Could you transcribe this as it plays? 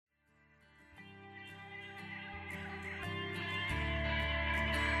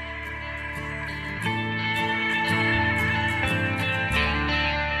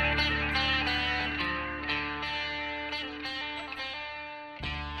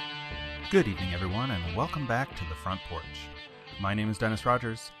Good evening, everyone, and welcome back to The Front Porch. My name is Dennis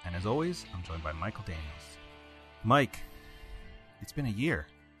Rogers, and as always, I'm joined by Michael Daniels. Mike, it's been a year.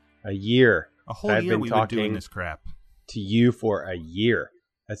 A year. A whole year we've been doing this crap. To you for a year.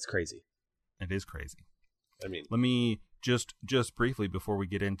 That's crazy. It is crazy. I mean, let me just briefly before we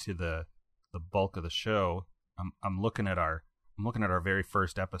get into the bulk of the show. I'm looking at our very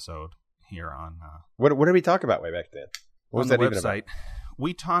first episode here on. What did we talk about way back then? What was that even website? About?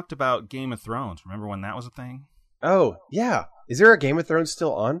 We talked about Game of Thrones. Remember when that was a thing? Oh yeah. Is there a Game of Thrones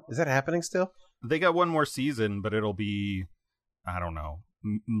still on? Is that happening still? They got one more season, but it'll be, I don't know,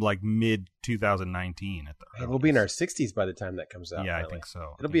 like mid 2019 at the earliest. We'll be in our 60s by the time that comes out. Yeah, finally. I think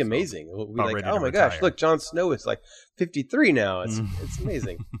so. It'll be amazing. We'll be About like, ready oh to my retire. gosh, look, Jon Snow is like 53 now. It's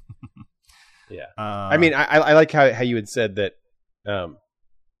amazing. Yeah. I mean, I like how you had said that,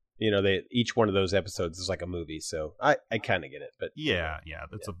 each one of those episodes is like a movie. So I kind of get it. But yeah,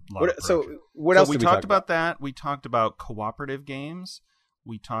 that's a lot of So production. what else we did talked about? That we talked about cooperative games.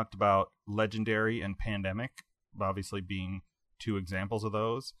 We talked about Legendary and Pandemic, obviously being two examples of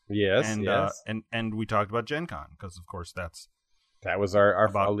those. Yes, and yes. And we talked about Gen Con because of course that was our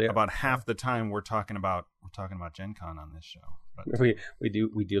about half the time we're talking about Gen Con on this show. But we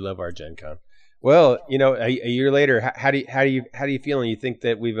do love our Gen Con. Well, a year later, how do you feel? You think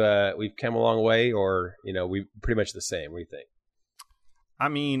that we've come a long way, or we pretty much the same? What do you think? I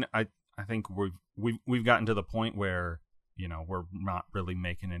mean, I think we've gotten to the point where we're not really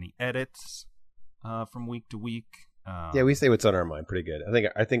making any edits from week to week. Yeah, we say what's on our mind pretty good.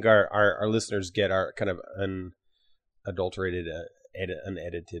 I think our listeners get our kind of unadulterated,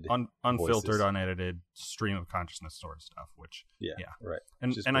 unedited, unfiltered, voices. Unedited stream of consciousness sort of stuff. Which yeah, right.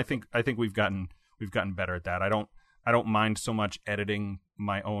 And I think we've gotten better at that. I don't mind so much editing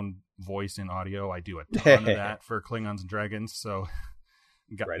my own voice in audio. I do a ton of that for Klingons and Dragons. So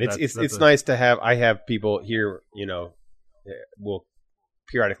right, it's nice to have. I have people here. Will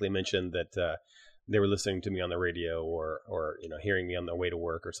periodically mention that they were listening to me on the radio or hearing me on the way to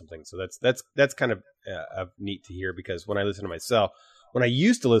work or something. So that's kind of neat to hear, because when I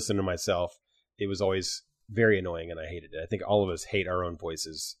used to listen to myself, it was always very annoying and I hated it. I think all of us hate our own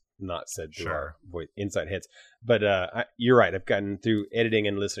voices, not said through our voice, inside hits. But you're right. I've gotten through editing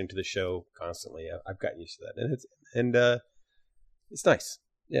and listening to the show constantly. I've gotten used to that, and it's nice.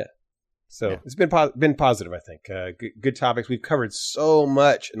 Yeah. So It's been positive, I think. Good topics. We've covered so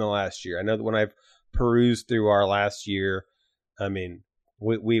much in the last year. I know that when I've perused through our last year, I mean,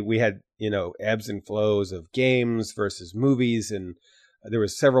 we had ebbs and flows of games versus movies, and there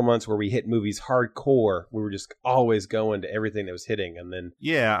was several months where we hit movies hardcore. We were just always going to everything that was hitting, and then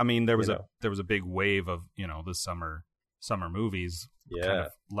I mean, there was a big wave of the summer movies. Yeah, kind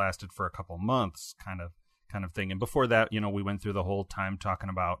of lasted for a couple months, kind of thing. And before that, we went through the whole time talking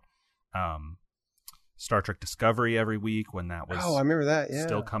about Star Trek Discovery every week when that was I remember that, yeah.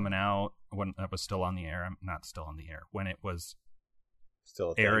 Still coming out, when that was still on the air. Not still on the air, when it was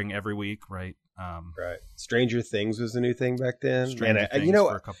still airing every week, right? Right. Stranger Things was a new thing back then. Stranger Things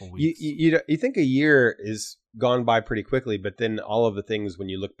for a couple weeks. You think a year is gone by pretty quickly, but then all of the things, when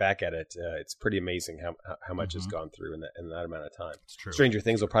you look back at it, it's pretty amazing how much has gone through in that amount of time. It's true. Stranger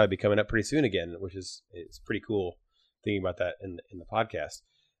Things will probably be coming up pretty soon again, which is pretty cool thinking about that in the podcast.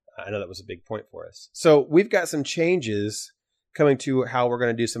 I know that was a big point for us. So we've got some changes coming to how we're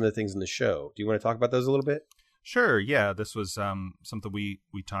going to do some of the things in the show. Do you want to talk about those a little bit? Sure. Yeah, this was something we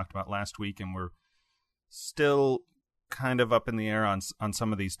talked about last week, and we're still kind of up in the air on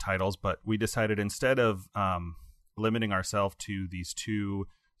some of these titles. But we decided, instead of limiting ourselves to these two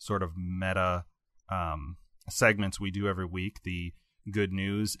sort of meta segments we do every week, the good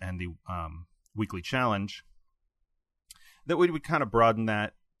news and the weekly challenge, that we would kind of broaden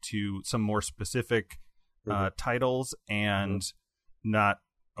that to some more specific titles, and not,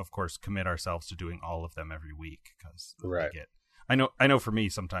 of course, commit ourselves to doing all of them every week, because I know for me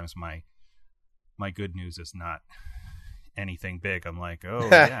sometimes my good news is not anything big. I'm like, oh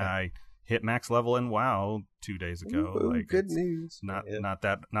yeah, I hit max level in WoW 2 days ago. Ooh, like, good news.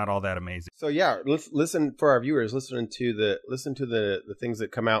 Not all that amazing. So yeah, listen for our viewers. Listen to the things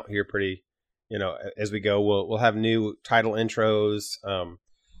that come out here pretty. As we go, we'll have new title intros,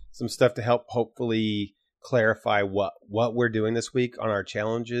 some stuff to help hopefully clarify what we're doing this week on our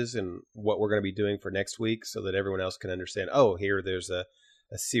challenges and what we're going to be doing for next week, so that everyone else can understand. Oh, here there's a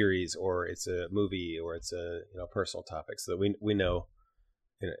series, or it's a movie, or it's a personal topic, so that we know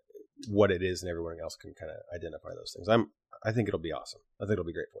what it is, and everyone else can kind of identify those things. I think it'll be awesome. I think it'll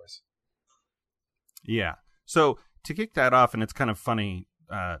be great for us. Yeah. So to kick that off, and it's kind of funny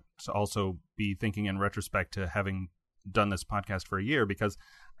to also be thinking in retrospect to having done this podcast for a year, because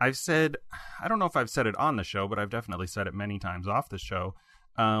I've said, I don't know if I've said it on the show, but I've definitely said it many times off the show.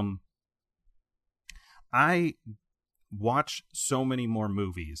 I watch so many more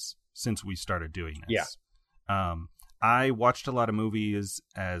movies since we started doing this. Yeah. I watched a lot of movies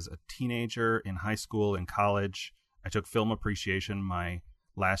as a teenager, in high school, in college. I took film appreciation my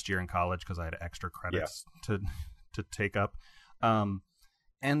last year in college because I had extra credits to take up. And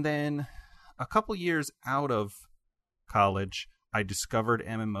then a couple years out of college, I discovered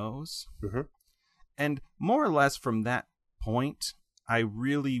MMOs. Mm-hmm. And more or less from that point, I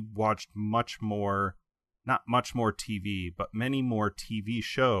really watched not much more TV, but many more TV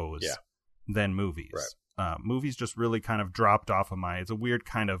shows than movies. Right. Movies just really kind of dropped off of it's a weird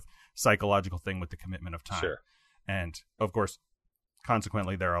kind of psychological thing with the commitment of time. Sure. And of course,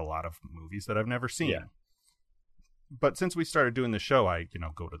 consequently, there are a lot of movies that I've never seen. Yeah. But since we started doing the show, I,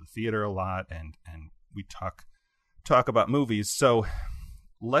 go to the theater a lot and we talk about movies. So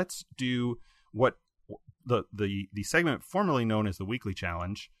let's do what the segment formerly known as the Weekly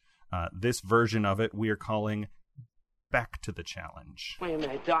Challenge. This version of it we are calling Back to the Challenge. Wait a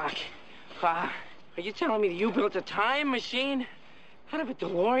minute, Doc. Are you telling me that you built a time machine out of a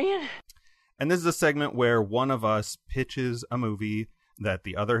DeLorean? And this is a segment where one of us pitches a movie that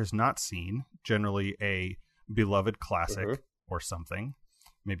the other has not seen, generally a beloved classic or something,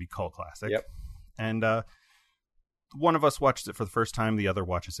 maybe cult classic. Yep. And one of us watches it for the first time, the other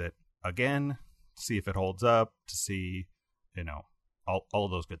watches it again, to see if it holds up, to see, all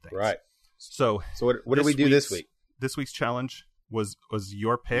of those good things. Right. So what did we do this week? This week's challenge was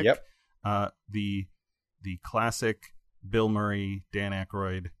your pick. Yep. The classic Bill Murray, Dan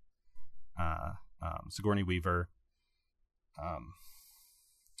Aykroyd, Sigourney Weaver.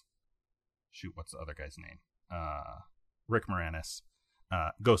 What's the other guy's name? Rick Moranis.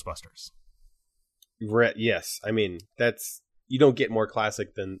 Ghostbusters. Yes, I mean you don't get more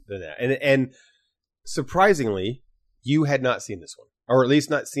classic than that. And surprisingly, you had not seen this one, or at least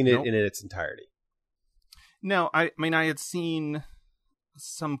not seen it in its entirety. No, I mean I had seen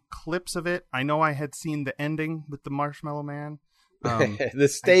some clips of it. I know I had seen the ending with the Marshmallow Man. The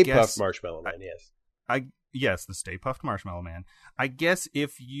Stay Puft Marshmallow Man, yes. Yes, the Stay Puft Marshmallow Man. I guess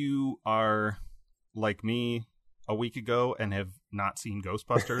if you are like me a week ago and have not seen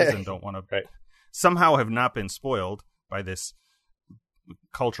Ghostbusters and don't want to somehow have not been spoiled by this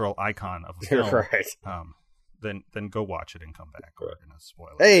cultural icon of the film, right. Then go watch it and come back. We're going to spoil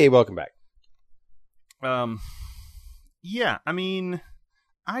it. Hey, welcome back. Yeah, I mean,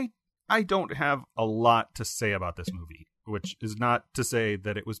 I don't have a lot to say about this movie, which is not to say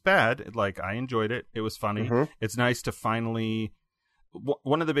that it was bad. Like, I enjoyed it. It was funny. Mm-hmm. It's nice to finally...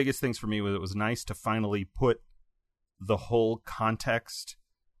 One of the biggest things for me was it was nice to finally put the whole context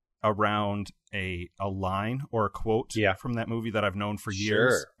around a line or a quote from that movie that I've known for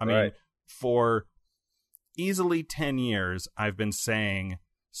years. Sure, I mean, for easily 10 years, I've been saying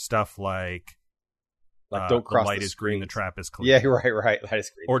stuff like don't cross the light the is green, the trap is clear. Yeah, right. Light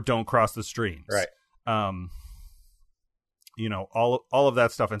is green. Or don't cross the streams. Right. All of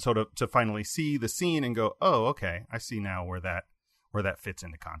that stuff. And so to finally see the scene and go, oh, okay, I see now where that fits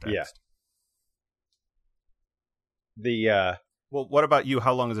into context. Yeah. Well, what about you?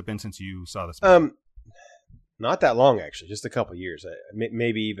 How long has it been since you saw this movie? Not that long, actually. Just a couple years.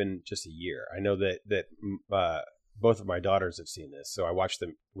 Maybe even just a year. I know that both of my daughters have seen this, so I watched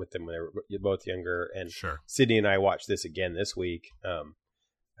them with them when they were both younger. And Sydney and I watched this again this week.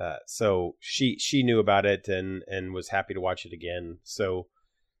 So she knew about it and was happy to watch it again. So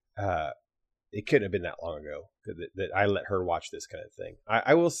it couldn't have been that long ago that I let her watch this kind of thing.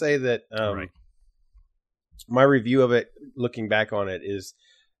 I will say that my review of it, looking back on it, is,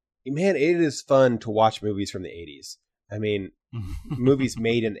 man, it is fun to watch movies from the 80s. I mean, movies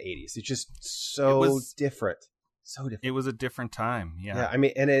made in the 80s. It's just so different. So different. It was a different time. Yeah. I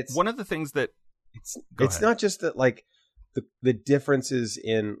mean, and it's one of the things that it's not just that, like, the differences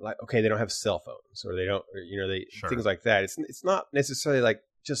in, like, okay, they don't have cell phones, or they don't, or, things like that. It's not necessarily like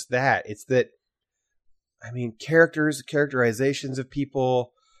just that. It's that, I mean, characterizations of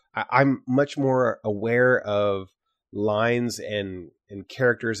people. I'm much more aware of lines and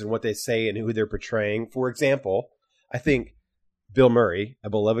characters and what they say and who they're portraying. For example, I think Bill Murray, a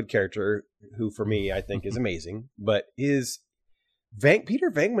beloved character who for me I think is amazing, but Peter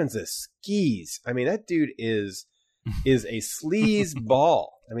Venkman's a skis. I mean, that dude is a sleaze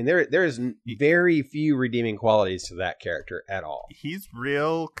ball. I mean, there is very few redeeming qualities to that character at all. He's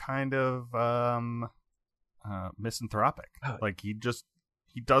real kind of misanthropic. Like he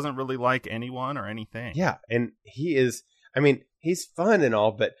doesn't really like anyone or anything. Yeah, and he is. I mean, he's fun and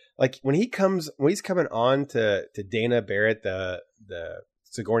all, but like when he's coming on to Dana Barrett, the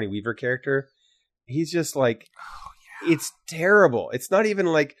Sigourney Weaver character, he's just like, it's terrible. It's not even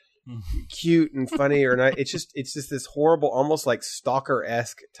like cute and funny or not. It's just this horrible, almost like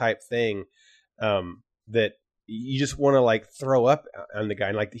Stalker-esque type thing that you just want to like throw up on the guy.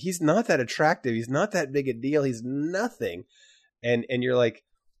 And like, he's not that attractive. He's not that big a deal. He's nothing. And you're like,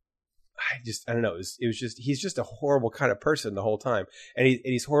 I don't know. It was just, he's just a horrible kind of person the whole time. And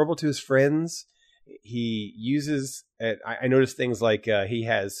he's horrible to his friends. He uses, I noticed things like, he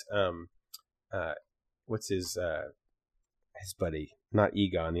has, what's his buddy, not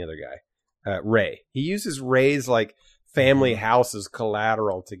Egon, the other guy, Ray. He uses Ray's like family house as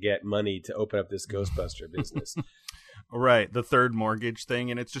collateral to get money to open up this Ghostbuster business. Right, the third mortgage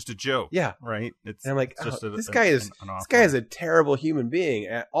thing, and it's just a joke. Yeah, right. And I'm like, this guy is a terrible human being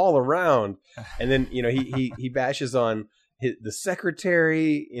all around. And then he bashes on the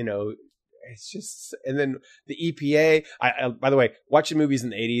secretary. It's just, and then the EPA. I by the way, watching movies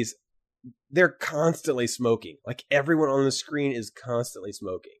in the 80s, they're constantly smoking. Like everyone on the screen is constantly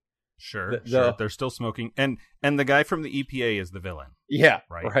smoking. Sure. They're still smoking, and the guy from the EPA is the villain. Yeah,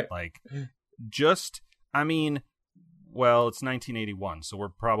 right. Like, I mean. Well, it's 1981, so we're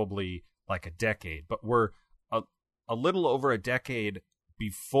probably like a decade, but we're a little over a decade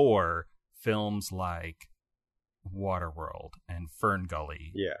before films like Waterworld and Fern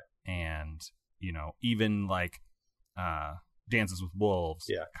Gully. Yeah. And, even like Dances with Wolves,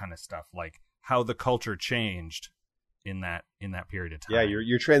 kind of stuff, like how the culture changed in that period of time. Yeah,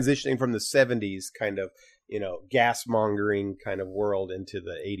 you're transitioning from the 70s kind of, gas mongering kind of world into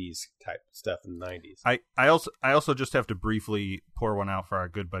the 80s type stuff in the 90s. I also just have to briefly pour one out for our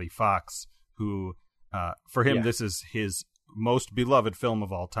good buddy Fox, who for him this is his most beloved film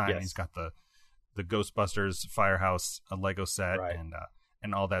of all time. Yes. He's got the Ghostbusters Firehouse Lego set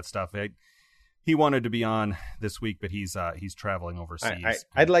and all that stuff. He wanted to be on this week, but he's traveling overseas.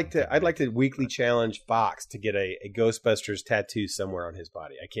 I'd like to weekly challenge Fox to get a Ghostbusters tattoo somewhere on his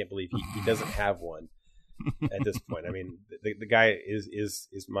body. I can't believe he doesn't have one at this point. I mean, the guy is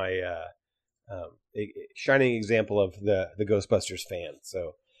my shining example of the Ghostbusters fan.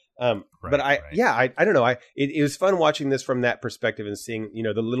 So, but I don't know. It was fun watching this from that perspective and seeing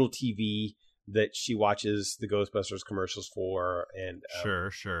the little TV that she watches the Ghostbusters commercials for. And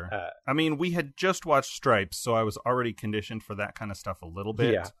sure. I mean, we had just watched Stripes, so I was already conditioned for that kind of stuff a little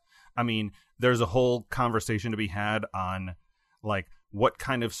bit. Yeah. I mean, there's a whole conversation to be had on like what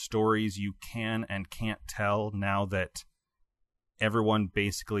kind of stories you can and can't tell now that everyone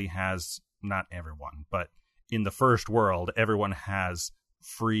basically has, not everyone, but in the first world, everyone has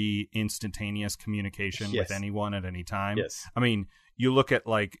free instantaneous communication with anyone at any time. Yes. I mean, you look at,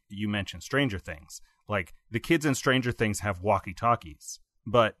 like you mentioned, Stranger Things. Like, the kids in Stranger Things have walkie-talkies,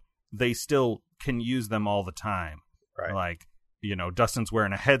 but they still can use them all the time. Right. Like, Dustin's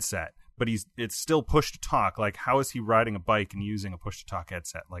wearing a headset, but it's still push-to-talk. Like, how is he riding a bike and using a push-to-talk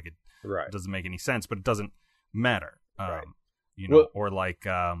headset? Like, it doesn't make any sense, but it doesn't matter. Right. Or like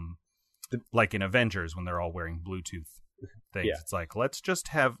in Avengers when they're all wearing Bluetooth things. Yeah. It's like, let's just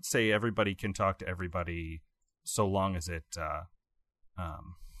say everybody can talk to everybody so long as it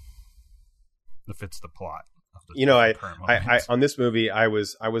fits the plot of the current moment. I on this movie I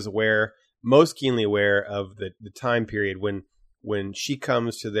was most keenly aware of the time period when she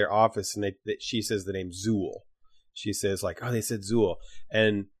comes to their office and she says the name Zuul. She says like, oh, they said Zuul,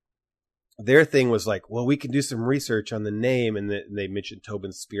 and their thing was like, well, we can do some research on the name, and they mentioned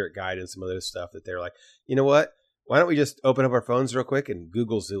Tobin's Spirit Guide and some other stuff that they're like, you know what? Why don't we just open up our phones real quick and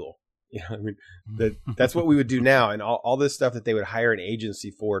Google Zuul? I mean, that's what we would do now. And all this stuff that they would hire an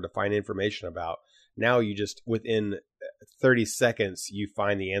agency for to find information about. Now you just, within 30 seconds, you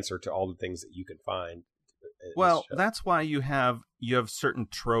find the answer to all the things that you can find. Well, that's why you have certain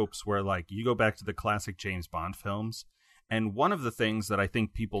tropes where, like, you go back to the classic James Bond films. And one of the things that I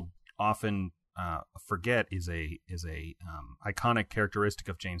think people often forget is a iconic characteristic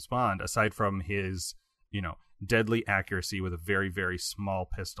of James Bond, aside from his, deadly accuracy with a very, very small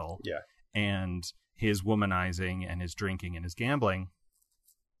pistol. Yeah. And his womanizing and his drinking and his gambling,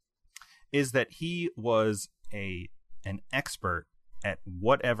 is that he was an expert at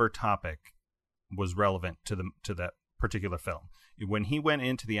whatever topic was relevant to that particular film. When he went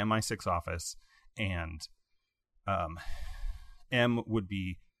into the MI6 office and M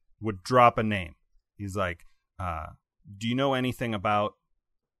would drop a name, he's like, do you know anything about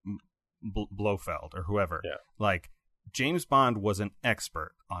Blofeld or whoever? Yeah. Like, James Bond was an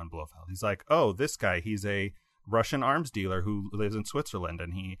expert on Blofeld. He's like, oh, this guy, he's a Russian arms dealer who lives in Switzerland,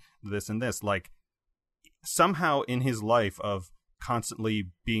 and he this and this. Like, somehow in his life of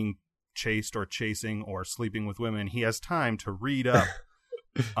constantly being chased or chasing or sleeping with women, he has time to read up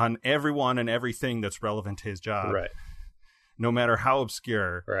on everyone and everything that's relevant to his job, right? No matter how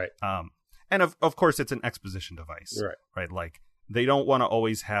obscure, right? And of course, it's an exposition device, right? Like, they don't want to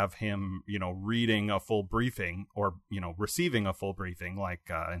always have him, reading a full briefing or, receiving a full briefing like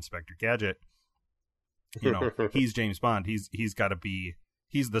Inspector Gadget. He's James Bond. He's got to be,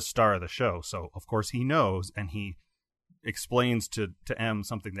 he's the star of the show. So, of course, he knows, and he explains to M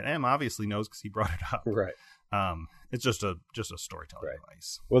something that M obviously knows because he brought it up. Right. It's just a storytelling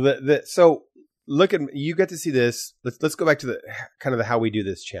device. Well, so look at, you get to see this. Let's go back to the kind of how we do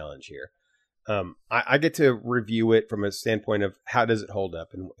this challenge here. I get to review it from a standpoint of how does it hold up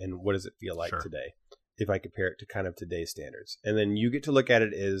and what does it feel like today, if I compare it to kind of today's standards. And then you get to look at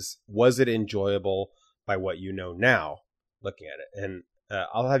it as, was it enjoyable by what you know now, looking at it? And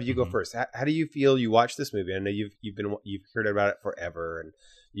I'll have you go first. How do you feel you watched this movie? I know you've heard about it forever and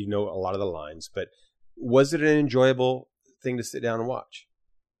you know a lot of the lines, but was it an enjoyable thing to sit down and watch?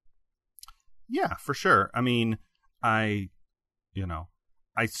 Yeah, for sure. I mean, I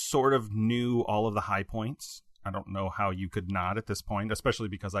sort of knew all of the high points. I don't know how you could not at this point, especially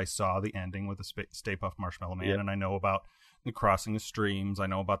because I saw the ending with the Stay Puft Marshmallow Man, and I know about the crossing the streams. I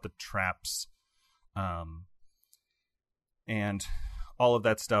know about the traps, and all of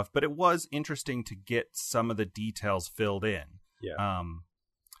that stuff. But it was interesting to get some of the details filled in. Yeah.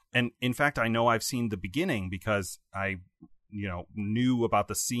 And in fact, I know I've seen the beginning because I, knew about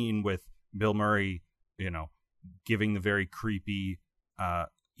the scene with Bill Murray, giving the very creepy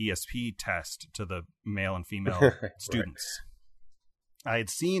ESP test to the male and female students. I had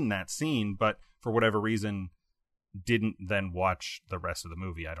seen that scene, but for whatever reason, didn't then watch the rest of the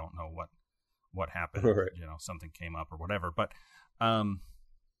movie. I don't know what happened. Right. Something came up or whatever. But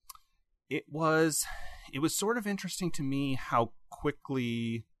it was sort of interesting to me how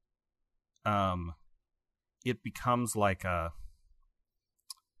quickly it becomes like a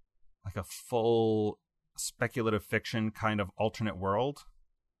full speculative fiction kind of alternate world.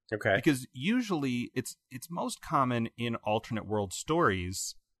 Okay. Because usually it's most common in alternate world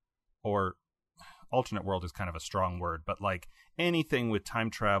stories, or alternate world is kind of a strong word, but like anything with time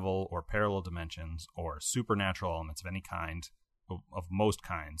travel or parallel dimensions or supernatural elements of any kind, of most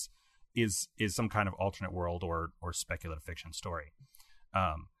kinds, is some kind of alternate world or speculative fiction story.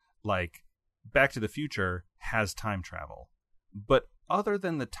 Like Back to the Future has time travel, but other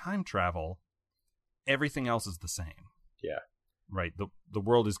than the time travel, everything else is the same. Yeah. Right. The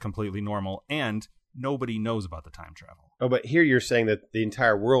world is completely normal and nobody knows about the time travel. Oh, but here you're saying that the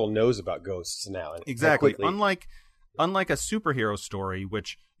entire world knows about ghosts now. Exactly. Unlike a superhero story,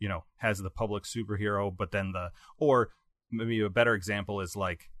 which, has the public superhero, but then or maybe a better example is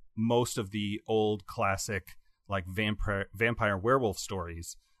like most of the old classic like vampire werewolf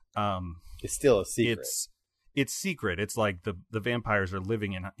stories. It's still a secret. It's secret. It's like the vampires are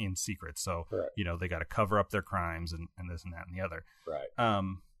living in secret. So, right. They got to cover up their crimes and this and that and the other. Right.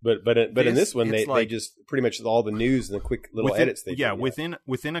 But in this one, they just pretty much all the news and the quick little edits they do. Yeah,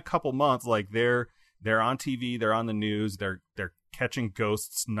 within a couple months, like they're on TV, they're on the news, they're catching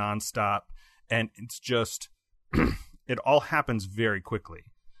ghosts nonstop, and it's just it all happens very quickly.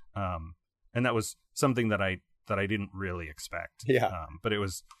 And that was something that I didn't really expect. Yeah. But it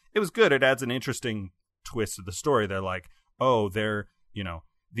was good. It adds an interesting twist to the story. They're like, oh,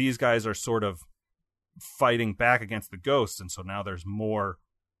 these guys are sort of fighting back against the ghosts, and so now there's more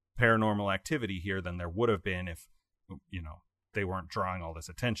paranormal activity here than there would have been if they weren't drawing all this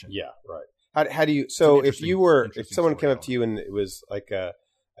attention. Yeah, right. How do you, so if someone came up to you and it was like a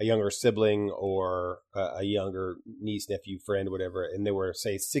younger sibling or a younger niece, nephew, friend, whatever, and they were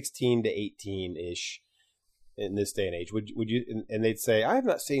say 16 to 18 ish in this day and age, would you, and they'd say, I have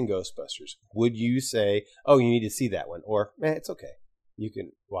not seen Ghostbusters, would you say, oh, you need to see that one, or it's okay, you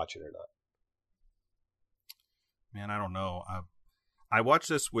can watch it or not? Man, I don't know. I watched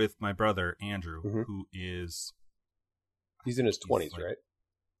this with my brother Andrew, mm-hmm. who is he's in his 20s, right?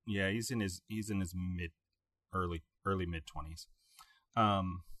 Yeah, he's in his early mid 20s.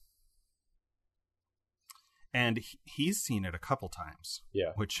 And he's seen it a couple times.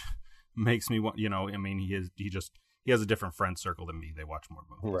 Yeah. Which makes me want, I mean, he has a different friend circle than me. They watch more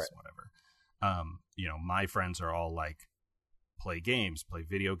movies, whatever. My friends are all like play games, play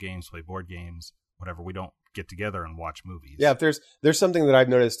video games, play board games, whatever. We don't get together and watch movies. Yeah, if there's something that I've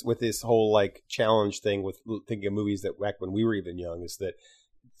noticed with this whole like challenge thing with thinking of movies that back when we were even young, is that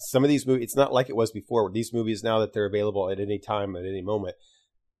some of these movies, it's not like it was before. These movies now that they're available at any time, at any moment,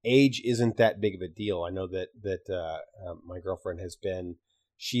 age isn't that big of a deal. I know that my girlfriend has been,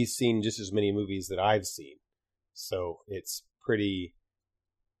 she's seen just as many movies that I've seen. So it's pretty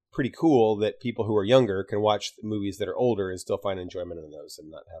cool that people who are younger can watch movies that are older and still find enjoyment in those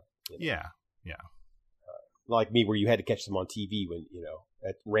and not have, yeah. Like me, where you had to catch them on TV when,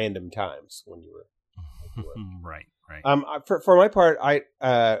 at random times when you were. Right. For my part, I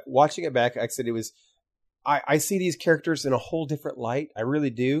watching it back, like I said, it was, I see these characters in a whole different light. I really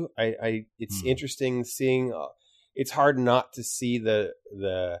do. It's interesting seeing, it's hard not to see the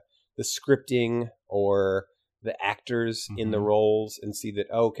scripting or the actors in the roles and see that,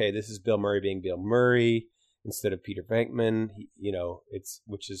 okay, this is Bill Murray being Bill Murray instead of Peter Venkman.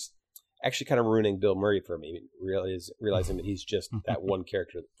 Which is actually kind of ruining Bill Murray for me, realizing that he's just that one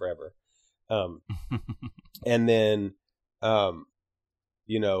character forever. And then,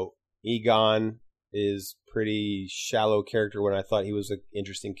 Egon is pretty shallow character when I thought he was an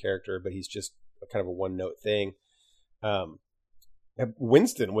interesting character, but he's just kind of a one note thing.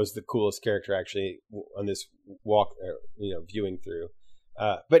 Winston was the coolest character actually on this walk, viewing through.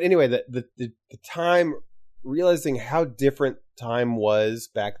 But anyway, the time, realizing how different time was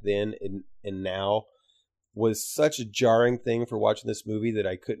back then and now was such a jarring thing for watching this movie that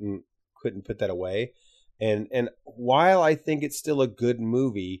I couldn't put that away. And while I think it's still a good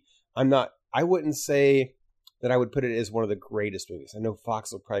movie, I wouldn't say that I would put it as one of the greatest movies. I know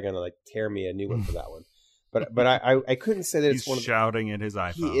Fox will probably gonna tear me a new one for that one. But I couldn't say that he's it's one of shouting at his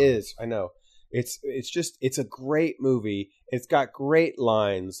iPhone. He is, I know. It's a great movie. It's got great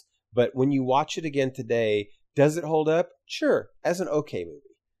lines, but when you watch it again today, does it hold up? Sure, as an okay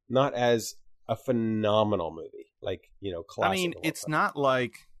movie, not as a phenomenal movie classic. I mean, it's not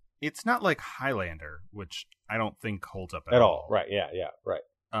like Highlander, which I don't think holds up at all. Right? Yeah, right.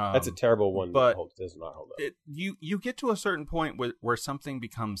 That's a terrible one, but does not hold up. You get to a certain point where something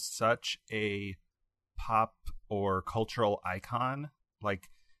becomes such a pop or cultural icon, like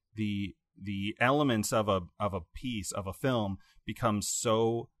the elements of a piece of a film becomes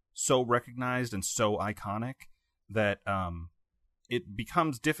so recognized and so iconic that it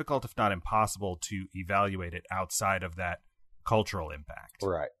becomes difficult, if not impossible, to evaluate it outside of that cultural impact.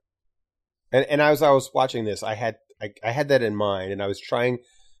 Right. And as I was watching this, I had that in mind, and I was trying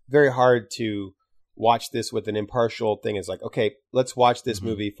very hard to watch this with an impartial thing. It's like, okay, let's watch this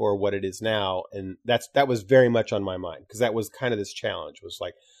movie for what it is now. And that was very much on my mind, because that was kind of this challenge. Was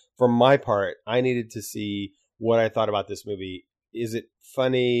like, for my part, I needed to see what I thought about this movie. Is it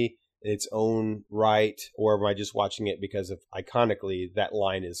funny in its own right, or am I just watching it because of iconically that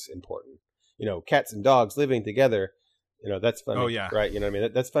line is important? Cats and dogs living together. That's funny. Oh yeah, right. You know what I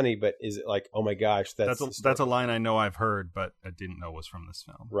mean? That's funny, but is it like, oh my gosh, that's a line I know I've heard, but I didn't know was from this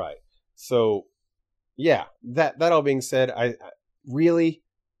film. Right. So, yeah. That all being said, I really,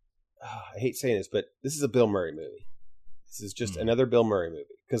 I hate saying this, but this is a Bill Murray movie. This is just another Bill Murray movie,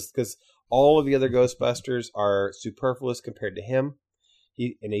 because all of the other Ghostbusters are superfluous compared to him.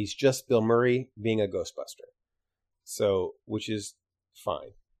 He's just Bill Murray being a Ghostbuster. So, which is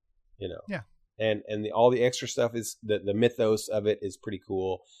fine, Yeah. And all the extra stuff is the mythos of it is pretty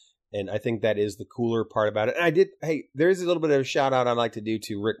cool, and I think that is the cooler part about it. And there is a little bit of a shout out I'd like to do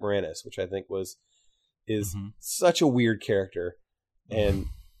to Rick Moranis, which I think is such a weird character, and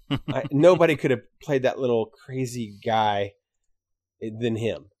nobody could have played that little crazy guy than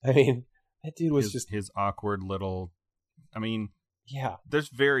him. I mean, that dude was just his awkward little. I mean, yeah, there's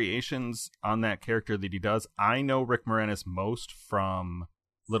variations on that character that he does. I know Rick Moranis most from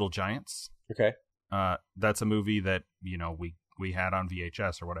Little Giants. Okay. That's a movie that, we had on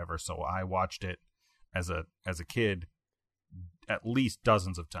VHS or whatever, so I watched it as a kid at least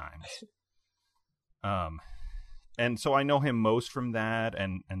dozens of times. And so I know him most from that,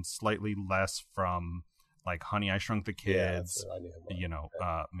 and slightly less from like Honey, I Shrunk the Kids,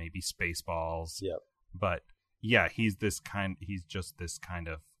 maybe Spaceballs. Yep. But yeah, he's just this kind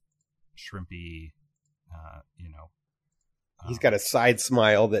of shrimpy, he's got a side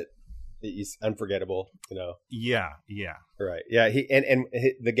smile that he's unforgettable, Yeah. Right. Yeah.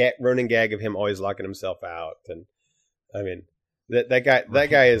 The running gag of him always locking himself out, and I mean that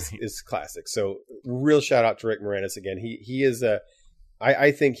guy is classic. So real shout out to Rick Moranis again. He is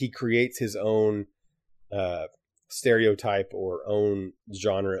I think he creates his own stereotype or own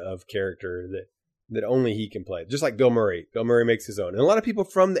genre of character that only he can play. Just like Bill Murray. Bill Murray makes his own, and a lot of people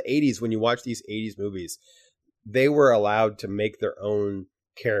from the 80s, when you watch these 80s movies, they were allowed to make their own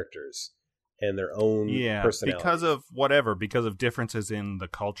characters and their own personality because of differences in the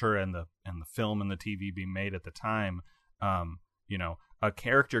culture and the film and the TV being made at the time. A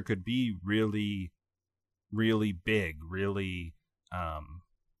character could be really, really big, really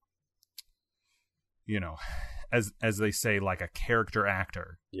as they say, like a character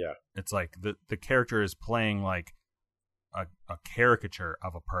actor. Yeah. It's like the character is playing like a caricature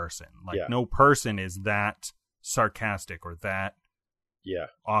of a person. Like no person is that sarcastic or that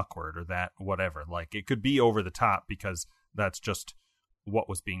awkward or that whatever. Like it could be over the top because that's just what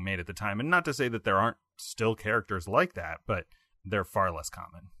was being made at the time. And not to say that there aren't still characters like that, but they're far less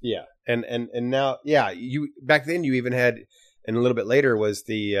common. Yeah. And now, you back then you even had, and a little bit later was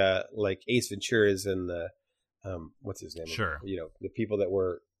the like Ace Ventura's and the what's his name? Sure. You know, the people that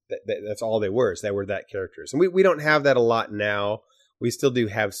were that's all they were, is they were that characters. And we don't have that a lot now. We still do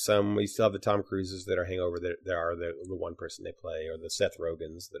have some. We still have the Tom Cruises that are hangover that are the one person they play, or the Seth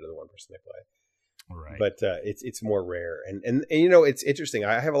Rogans that are the one person they play. Right. But it's more rare. And you know, it's interesting.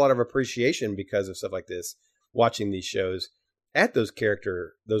 I have a lot of appreciation because of stuff like this, watching these shows at those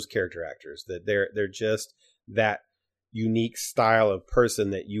character actors, that they're just that unique style of person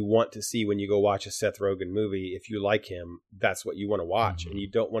that you want to see when you go watch a Seth Rogen movie. If you like him, that's what you want to watch. And you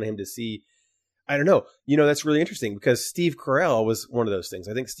don't want him to see, I don't know. You know, that's really interesting because Steve Carell was one of those things.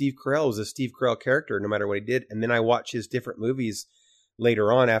 I think Steve Carell was a Steve Carell character no matter what he did. And then I watch his different movies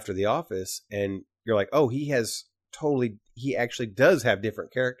later on after The Office, and you're like, oh, he actually does have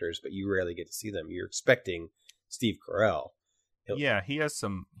different characters, but you rarely get to see them. You're expecting Steve Carell. Yeah, he has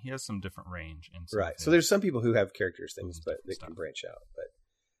some different range. Right. So there's some people who have characters things, but they can branch out.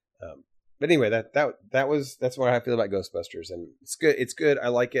 But anyway, that's what I feel about Ghostbusters, and it's good. It's good. I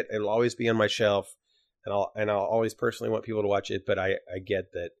like it. It'll always be on my shelf, and I'll always personally want people to watch it. But I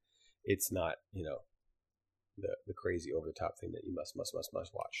get that it's not, you know, the crazy over the top thing that you must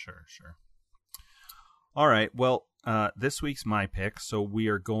watch. Sure. All right. Well, this week's my pick. So we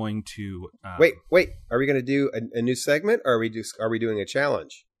are going to wait. Are we going to do a new segment, or are we doing a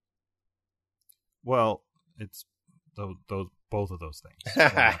challenge? Well, it's both of those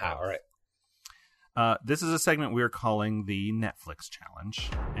things. All right. This is a segment we are calling the Netflix Challenge,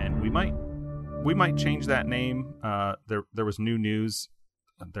 and we might change that name. There was new news.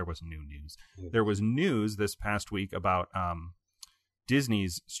 There was news this past week about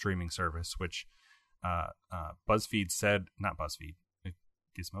Disney's streaming service, which BuzzFeed said, not BuzzFeed,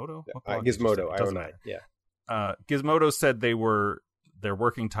 Gizmodo? Gizmodo, I don't know. Yeah. Gizmodo said their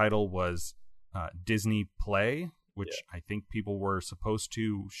working title was Disney Play, which I think people were supposed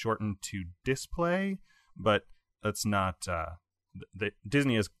to shorten to Display, but that's not.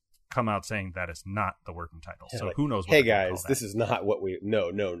 Disney has come out saying that is not the working title. So like, who knows what hey guys, this is not what we...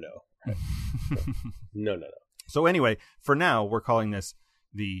 No. No. So anyway, for now, we're calling this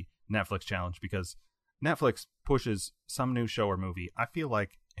the Netflix Challenge because Netflix pushes some new show or movie, I feel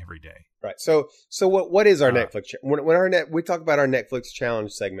like, every day. Right. So what is our Netflix? When we talk about our Netflix Challenge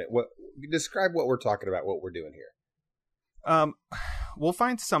segment, describe what we're talking about, what we're doing here. We'll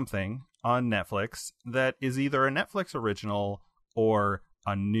find something on Netflix that is either a Netflix original or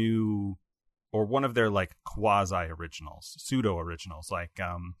a new, or one of their like quasi originals, pseudo originals, like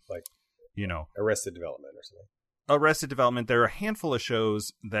you know, Arrested Development or something. Arrested Development. There are a handful of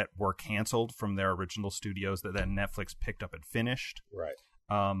shows that were canceled from their original studios that then Netflix picked up and finished. Right.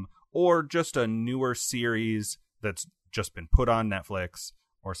 Or just a newer series that's just been put on Netflix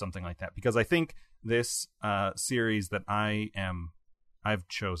or something like that. Because I think this series that I've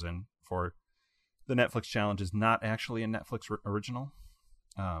chosen for the Netflix Challenge is not actually a Netflix original.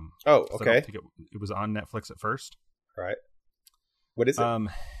 Okay. I don't think it was on Netflix at first. Right. What is it?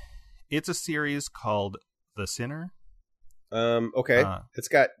 It's a series called The Sinner. Okay. It's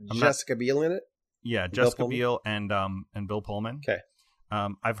got Jessica Biel in it. Yeah, Jessica Biel and Bill Pullman. Okay.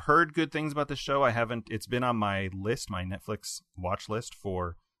 I've heard good things about this show. It's been on my list, my Netflix watch list,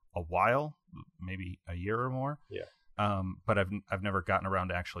 for a while, maybe a year or more. Yeah. But I've never gotten around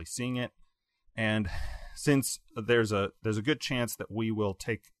to actually seeing it. And since there's a good chance that we will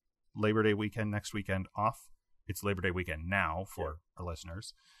take Labor Day weekend next weekend off, it's Labor Day weekend now for our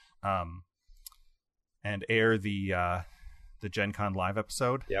listeners, and air the Gen Con live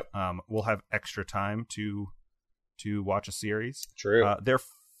episode. Yep. We'll have extra time to watch a series. True. They're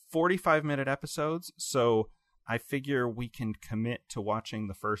 45-minute episodes, so I figure we can commit to watching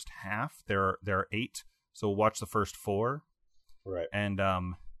the first half. There are 8, so we'll watch the first 4. Right. And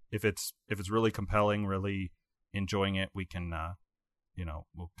if it's really compelling, really enjoying it, we can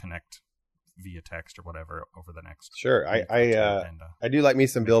we'll connect via text or whatever over the next. Sure. I do like me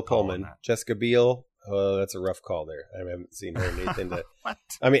some Bill Pullman. Jessica Biel. Oh, that's a rough call there. I haven't seen her in anything that. What?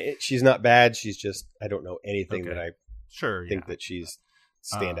 I mean, she's not bad. She's just, I don't know anything that I think that she's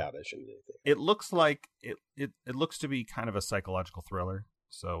stand out as anything. It looks like it looks to be kind of a psychological thriller.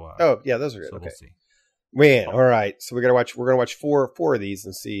 So those are good. So okay. We'll see. Man, all right. So we're gonna watch 4 of these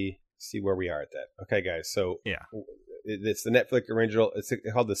and see see where we are at that. Okay, guys. So yeah, it's the Netflix original. It's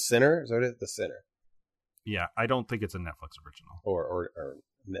called The Sinner. Is that it? The Sinner. Yeah, I don't think it's a Netflix original or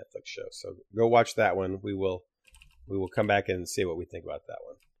Netflix show. So go watch that one. We will come back and see what we think about that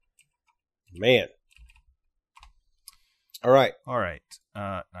one. Man. All right. I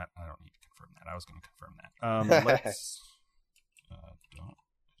don't need to confirm that. I was going to confirm that. Let's don't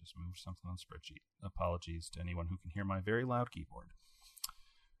just move something on the spreadsheet. Apologies to anyone who can hear my very loud keyboard.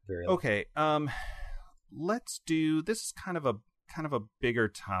 Very loud. Okay. Let's do. This is kind of a bigger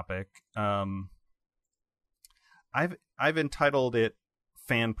topic. I've entitled it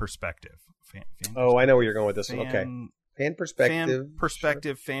 "Fan Perspective." Fan I know where you're going with this one. Okay, fan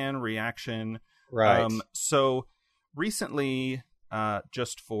perspective, sure. Fan reaction. Right. So recently,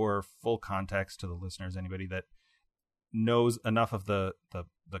 just for full context to the listeners, anybody that knows enough of the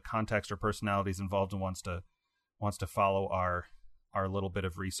context or personalities involved and wants to follow our little bit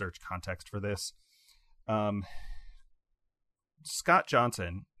of research context for this. Scott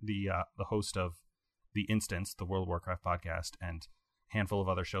Johnson, the host of The Instance, the World of Warcraft podcast, and a handful of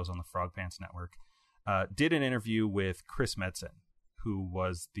other shows on the Frog Pants Network, did an interview with Chris Metzen, who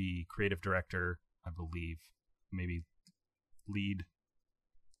was the creative director, I believe, maybe lead.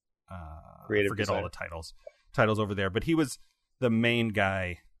 Creative forget designer. all the titles over there, but he was the main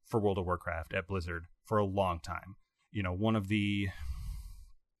guy for World of Warcraft at Blizzard for a long time. You know, one of the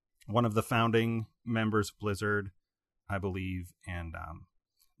founding members of Blizzard, I believe, and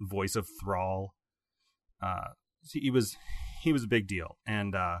voice of Thrall. He was a big deal,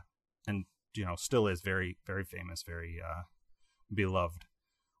 and you know, still is very, very famous, very beloved.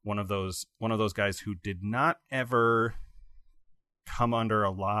 One of those guys who did not ever come under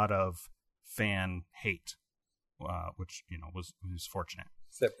a lot of fan hate, which, you know, was fortunate.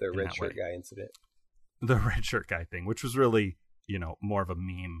 Except the red shirt guy incident. The red shirt guy thing, which was really, you know, more of a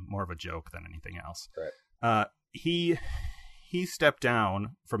meme, more of a joke than anything else. Right. He stepped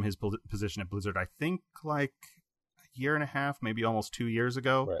down from his position at Blizzard, I think, like a year and a half, maybe almost 2 years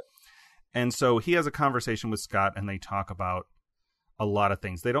ago. Right. And so he has a conversation with Scott, and they talk about a lot of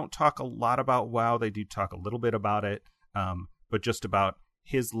things. They don't talk a lot about WoW. They do talk a little bit about it, but just about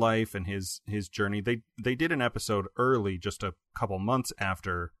his life and his journey. They did an episode early, just a couple months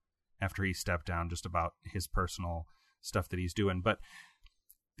after he stepped down, just about his personal stuff that he's doing. But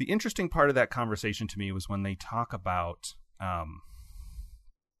the interesting part of that conversation to me was when they talk about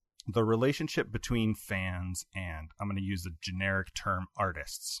the relationship between fans and, I'm going to use the generic term,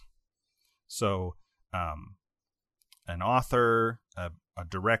 artists. So an author, a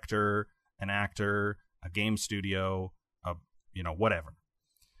director, an actor, a game studio, whatever.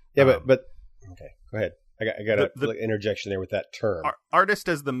 Yeah, but okay, go ahead. I got an interjection there with that term. Artist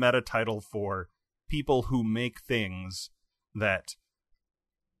as the meta title for people who make things that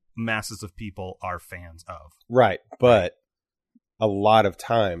masses of people are fans of. Right, but a lot of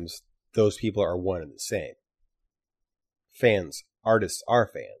times those people are one and the same. Fans, artists are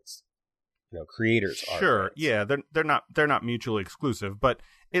fans. You know, creators are sure, fans. Yeah, they're not mutually exclusive, but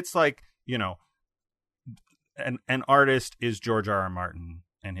it's like, you know, an artist is George R.R. Martin,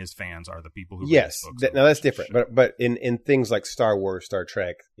 and his fans are the people who yes. Read his books. Now that's different, but in things like Star Wars, Star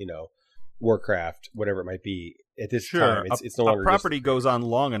Trek, you know, Warcraft, whatever it might be, at this time, it's no longer a property goes on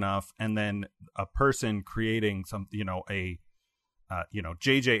long enough, and then a person creating some, you know,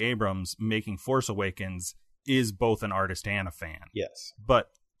 J.J. Abrams making Force Awakens is both an artist and a fan. Yes, but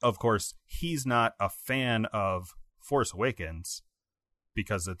of course he's not a fan of Force Awakens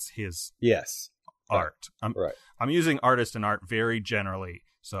because it's his art. I'm using artist and art very generally.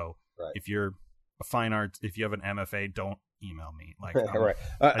 So if you're a fine art, if you have an MFA, don't email me. Like, right.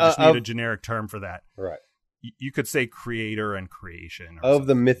 I just need a generic term for that. Right. You could say creator and creation of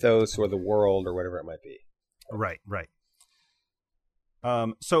the mythos or the world or whatever it might be. Right.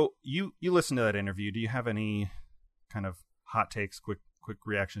 So you listen to that interview. Do you have any kind of hot takes, quick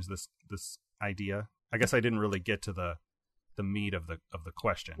reactions to this idea? I guess I didn't really get to the meat of the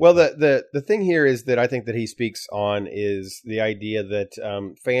question. Well, the thing here is that I think that he speaks on is the idea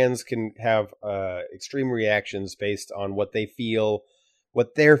that fans can have extreme reactions based on what they feel,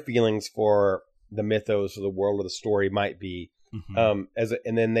 what their feelings for the mythos or the world or the story might be. Mm-hmm.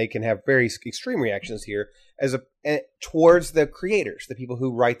 And then they can have very extreme reactions here towards the creators, the people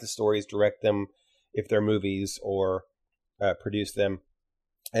who write the stories, direct them, if they're movies, or produce them,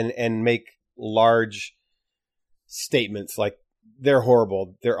 and make large statements like they're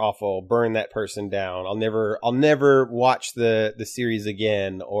horrible, they're awful, burn that person down, I'll never watch the series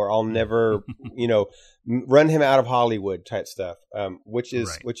again, or I'll never run him out of Hollywood type stuff, which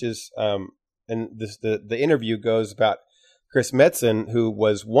is and the interview goes about Chris Metzen, who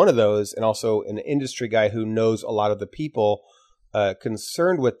was one of those, and also an industry guy who knows a lot of the people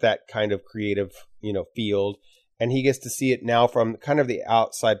concerned with that kind of creative, field, and he gets to see it now from kind of the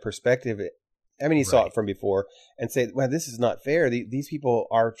outside perspective. I mean, he saw it from before and say, well, this is not fair. These people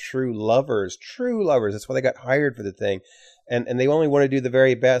are true lovers. That's why they got hired for the thing. And they only want to do the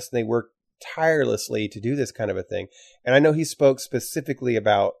very best. And they work tirelessly to do this kind of a thing. And I know he spoke specifically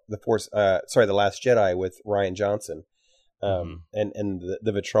about The Last Jedi with Rian Johnson, and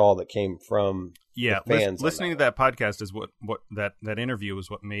the vitriol that came from the fans. Listening to that podcast is what that interview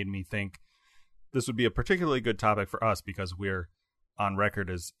was what made me think this would be a particularly good topic for us, because we're on record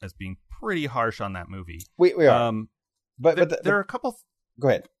as being pretty harsh on that movie. We are. But there are a couple. Go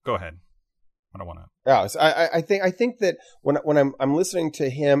ahead. I don't want to. Yeah, so I think that when I'm listening to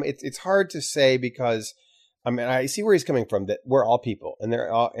him, it's hard to say, because I mean, I see where he's coming from. That we're all people, and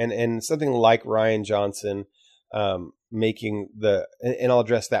they're all, and something like Rian Johnson making and I'll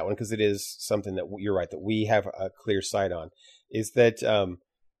address that one because it is something that you're right that we have a clear sight on, is that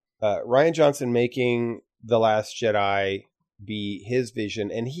Rian Johnson making The Last Jedi be his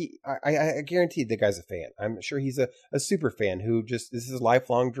vision, and I guarantee the guy's a fan. I'm sure he's a super fan who this is his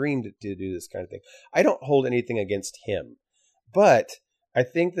lifelong dream to do this kind of thing. I don't hold anything against him, but I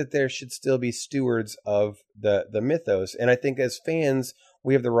think that there should still be stewards of the mythos, and I think as fans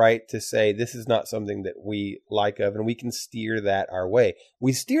we have the right to say this is not something that we like of, and we can steer that our way.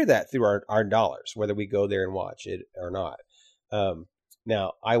 We steer that through our dollars, whether we go there and watch it or not.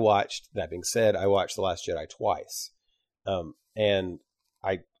 Now, that being said, I watched The Last Jedi twice. And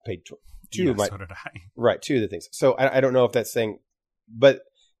I paid two of my, so did I. Right, two of the things. So I don't know if that's saying, but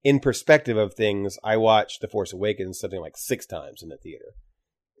in perspective of things, I watched The Force Awakens something like 6 times in the theater.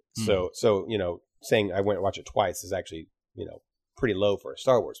 So saying I went and watched it twice is actually, pretty low for a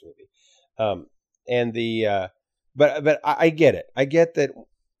Star Wars movie. But I get it. I get that.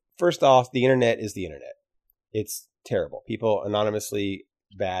 First off, the internet is the internet. It's terrible. People anonymously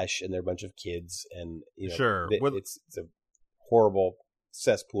bash, and they're a bunch of kids, and sure, it's a horrible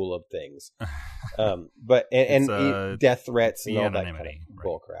cesspool of things. But death threats and all that kind of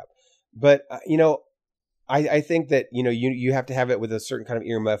bull crap. But I think that you have to have it with a certain kind of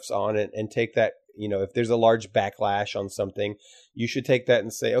earmuffs on it, and take that. If there's a large backlash on something, you should take that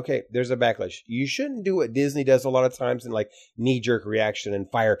and say, okay, there's a backlash. You shouldn't do what Disney does a lot of times and like knee-jerk reaction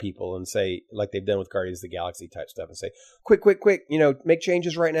and fire people and say, like they've done with Guardians of the Galaxy type stuff, and say, quick, make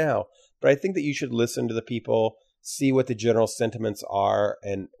changes right now. But I think that you should listen to the people, see what the general sentiments are,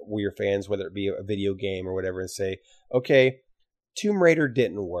 and we are fans, whether it be a video game or whatever, and say, okay, Tomb Raider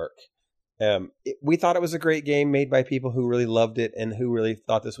didn't work. We thought it was a great game made by people who really loved it and who really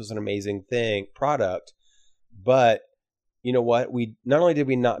thought this was an amazing product. But you know what? We not only did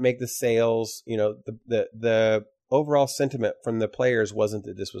we not make the sales, the overall sentiment from the players wasn't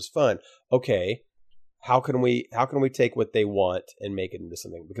that this was fun. Okay, how can we take what they want and make it into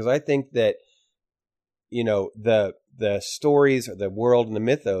something? Because I think that the stories or the world and the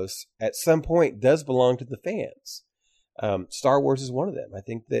mythos at some point does belong to the fans. Star Wars is one of them. I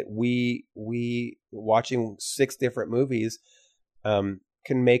think that we watching 6 different movies can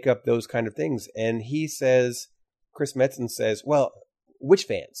make up those kind of things. And Chris Metzen says, well, which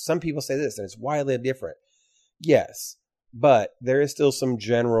fans? Some people say this, and it's wildly different. Yes, but there is still some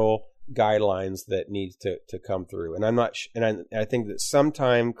general guidelines that need to come through. And I'm not, I think that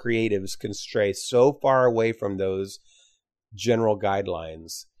sometime creatives can stray so far away from those general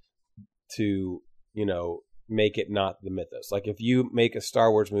guidelines to, make it not the mythos. Like if you make a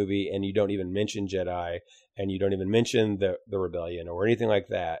Star Wars movie and you don't even mention Jedi and you don't even mention the rebellion or anything like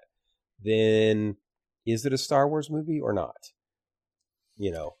that, then is it a Star Wars movie or not?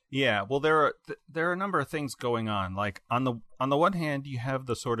 Yeah, well, there are a number of things going on. Like on the one hand, you have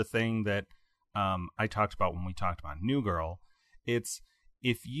the sort of thing that I talked about when we talked about New Girl. It's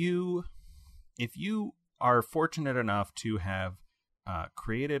if you are fortunate enough to have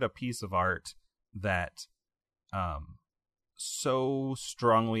created a piece of art that so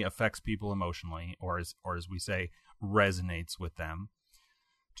strongly affects people emotionally, or as we say, resonates with them,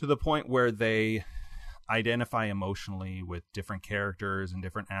 to the point where they identify emotionally with different characters and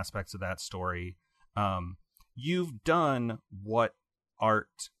different aspects of that story. You've done what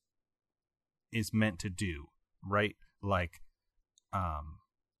art is meant to do, right? Like,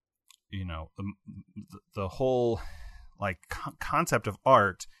 the whole concept of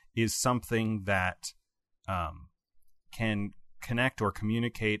art is something that can connect or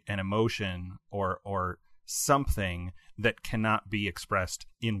communicate an emotion or something that cannot be expressed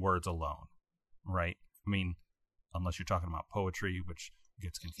in words alone, right? I mean, unless you're talking about poetry, which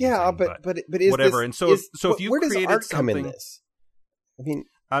gets confusing. Yeah, but is whatever. This, and so if you where does created art something, come in this? I mean,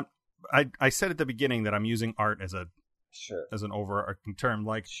 I said at the beginning that I'm using art as an overarching term.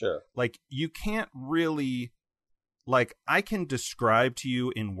 Like you can't really, like, I can describe to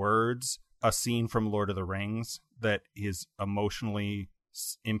you in words a scene from Lord of the Rings that is emotionally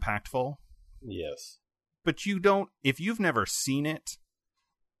impactful. Yes. But you don't, if you've never seen it,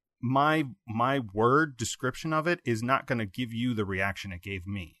 my word description of it is not going to give you the reaction it gave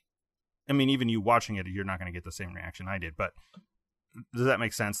me. I mean, even you watching it, you're not going to get the same reaction I did. But does that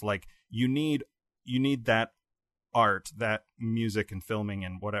make sense? Like, you need that art, that music and filming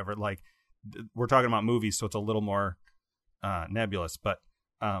and whatever. Like, we're talking about movies, so it's a little more nebulous. But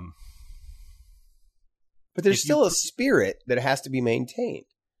there's still a spirit that has to be maintained.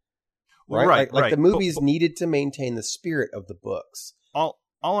 Right. Like the movies needed to maintain the spirit of the books. All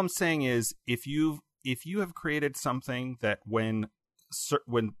I'm saying is, if you have created something that when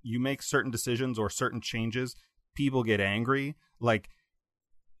you make certain decisions or certain changes, people get angry, like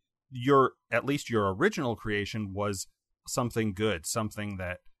at least your original creation was something good, something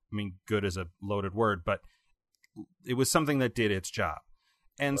that, I mean, good is a loaded word, but it was something that did its job.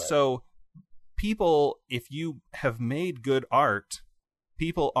 And so people, if you have made good art,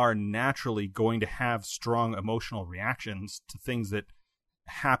 people are naturally going to have strong emotional reactions to things that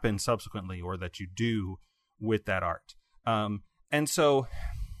happen subsequently or that you do with that art. And so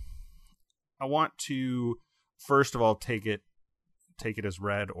I want to, first of all, take it as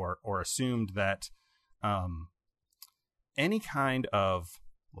read or assumed that any kind of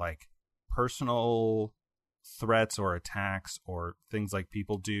like personal threats or attacks or things like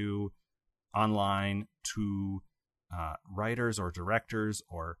people do online to writers or directors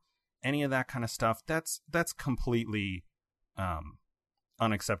or any of that kind of stuff, that's completely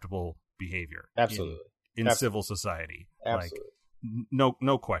unacceptable behavior. Absolutely. In civil society. Absolutely. Like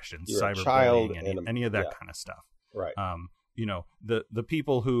no questions. You're cyberbullying, any of that kind of stuff. Right. The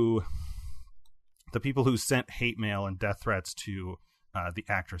people who sent hate mail and death threats to the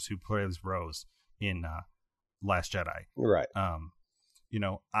actress who plays Rose in Last Jedi. Right.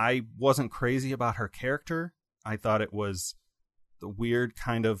 I wasn't crazy about her character. I thought it was the weird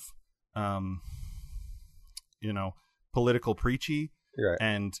kind of, political preachy. Right.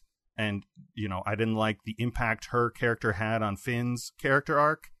 And I didn't like the impact her character had on Finn's character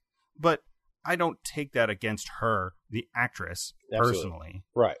arc, but I don't take that against her, the actress, personally.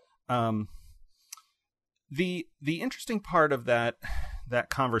 Right. The interesting part of that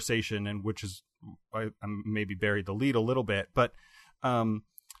conversation, and which is, I maybe buried the lead a little bit, but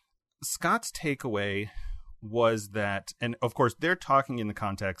Scott's takeaway was that, and of course they're talking in the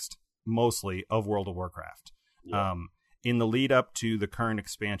context mostly of World of Warcraft. Yeah. In the lead up to the current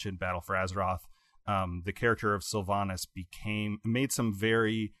expansion, Battle for Azeroth, the character of Sylvanas made some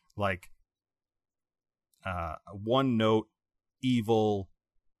very like one note evil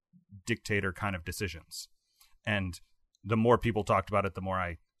dictator kind of decisions. And the more people talked about it, the more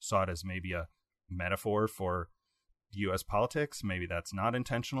I saw it as maybe a metaphor for U.S. politics. Maybe that's not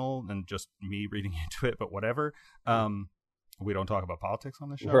intentional and just me reading into it, but whatever. We don't talk about politics on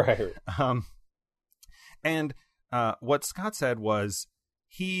the show. Right. And what Scott said was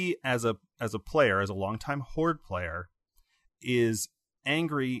he, as a player, as a longtime Horde player, is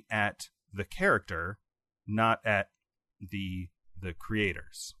angry at the character, not at the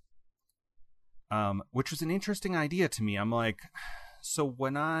creators. Which was an interesting idea to me. I'm like, so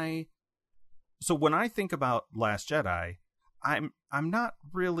when I think about Last Jedi, I'm not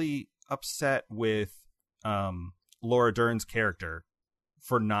really upset with Laura Dern's character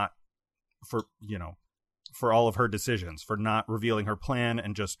for all of her decisions, for not revealing her plan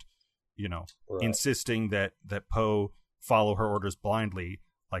and just, insisting that Poe follow her orders blindly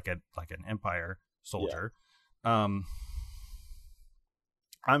like an Empire soldier. Yeah.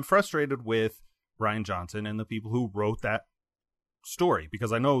 I'm frustrated with Rian Johnson and the people who wrote that story,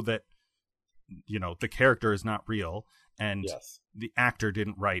 because I know that, the character is not real and the actor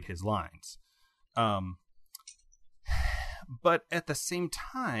didn't write his lines. But at the same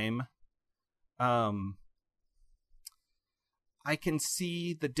time, I can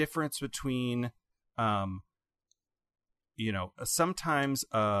see the difference between, sometimes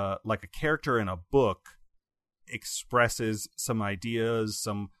like a character in a book expresses some ideas,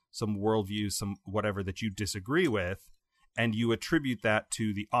 some worldview, some whatever that you disagree with, and you attribute that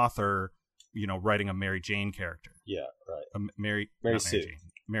to the author, writing a Mary Jane character. Yeah, right. Mary Sue.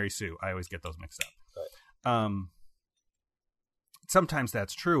 Mary Sue. I always get those mixed up. Right. Sometimes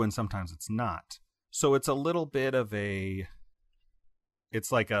that's true and sometimes it's not. So it's a little bit of it's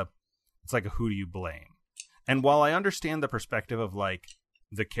like a who do you blame? And while I understand the perspective of like,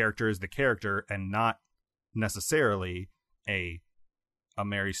 the character is the character and not necessarily a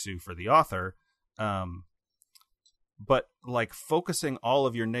Mary Sue for the author. But like focusing all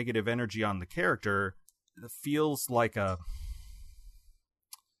of your negative energy on the character feels like a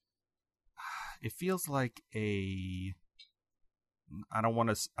I don't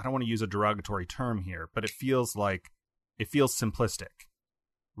want to use a derogatory term here, but it feels simplistic,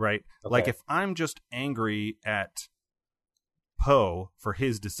 right? Okay. Like if I'm just angry at Poe for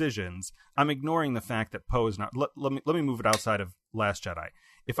his decisions, I'm ignoring the fact that Poe is not. Let me move it outside of Last Jedi.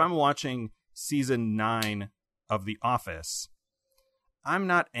 If I'm watching season 9 of The Office, I'm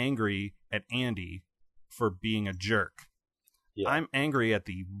not angry at Andy for being a jerk. Yeah. I'm angry at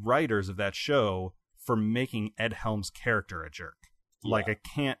the writers of that show for making Ed Helms' character a jerk. Yeah.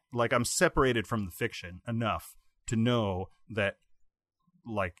 Like I'm separated from the fiction enough to know that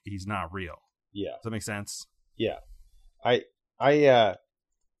like he's not real. Yeah. Does that make sense? Yeah. I think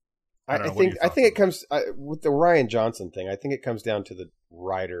it comes with the Rian Johnson thing. I think it comes down to the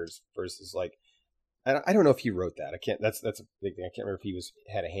writers versus like, I don't know if he wrote that. That's a big thing. I can't remember if he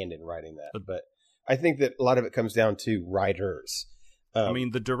had a hand in writing that, but I think that a lot of it comes down to writers. I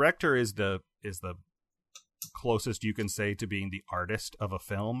mean, the director is the closest you can say to being the artist of a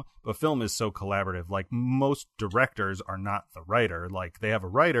film. But film is so collaborative. Like most directors are not the writer. Like they have a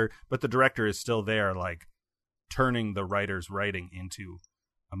writer, but the director is still there, like turning the writer's writing into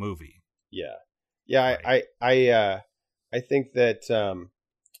a movie. Yeah. Right. I think that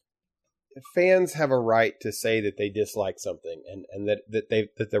fans have a right to say that they dislike something, and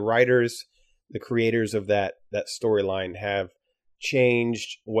that the writers, the creators of that storyline have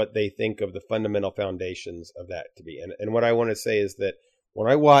changed what they think of the fundamental foundations of that to be. And what I want to say is that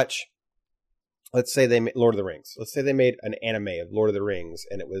when I watch, let's say they made Lord of the Rings. Let's say they made an anime of Lord of the Rings,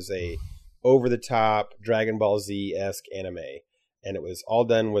 and it was a over the top Dragon Ball Z-esque anime, and it was all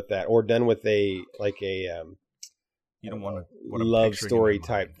done with that, or done with a you don't want to love story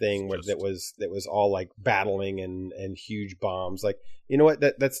type thing where that was all like battling and huge bombs. Like, you know what?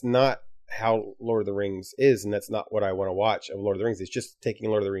 That's not how Lord of the Rings is, and that's not what I want to watch of Lord of the Rings. It's just taking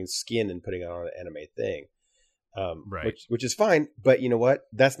Lord of the Rings skin and putting it on an anime thing, right? Which is fine, but you know what?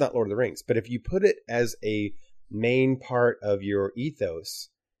 That's not Lord of the Rings. But if you put it as a main part of your ethos,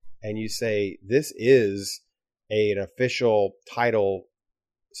 and you say this is an official title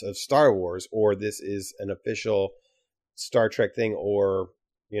of Star Wars, or this is an official Star Trek thing, or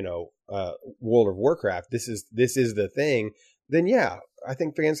World of Warcraft, this is the thing, then yeah, I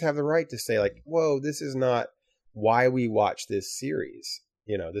think fans have the right to say like, whoa, this is not why we watch this series.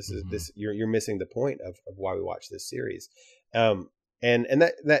 This is this you're missing the point of why we watch this series. And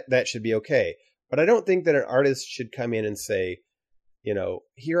that should be okay. But I don't think that an artist should come in and say,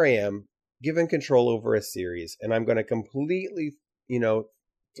 here I am given control over a series, and I'm going to completely,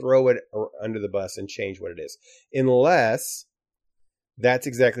 throw it under the bus and change what it is, unless that's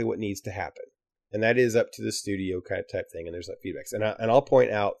exactly what needs to happen. And that is up to the studio kind of type thing. And there's like feedbacks. And I'll point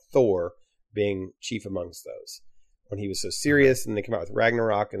out Thor being chief amongst those. When he was so serious, and they come out with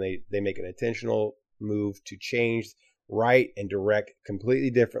Ragnarok, and they make an intentional move to change, write, and direct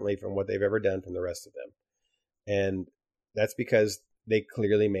completely differently from what they've ever done from the rest of them. And that's because they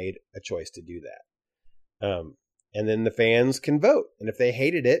clearly made a choice to do that. And then the fans can vote. And if they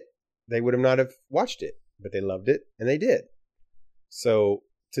hated it, they would have not have watched it. But they loved it, and they did. So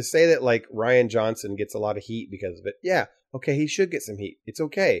to say that like Rian Johnson gets a lot of heat because of it, yeah, okay, he should get some heat. It's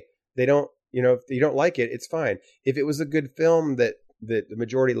okay. They don't, if you don't like it, it's fine. If it was a good film that the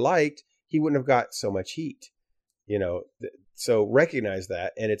majority liked, he wouldn't have got so much heat. So recognize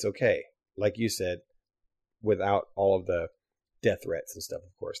that, and it's okay. Like you said, without all of the death threats and stuff,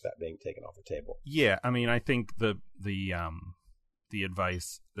 of course, that being taken off the table. Yeah, I mean, I think the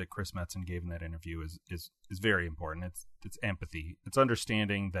advice that Chris Metzen gave in that interview is very important. It's empathy. It's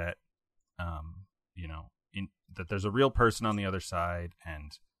understanding that that there's a real person on the other side,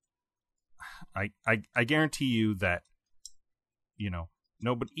 and I guarantee you that no,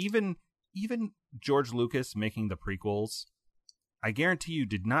 but even George Lucas making the prequels, I guarantee you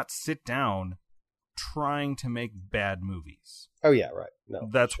did not sit down trying to make bad movies. Oh yeah, right. No,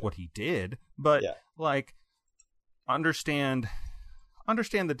 that's what he did. But like, understand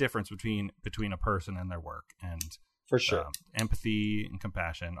the difference between a person and their work, and for sure, empathy and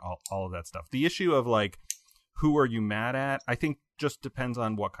compassion, all of that stuff. The issue of like, who are you mad at? I think just depends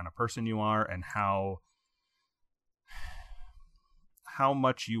on what kind of person you are and how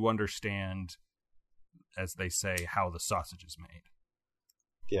much you understand, as they say, how the sausage is made.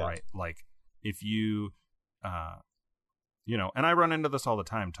 Yeah. Right. Like if you, and I run into this all the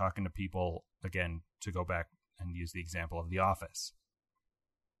time talking to people, again, to go back and use the example of The Office.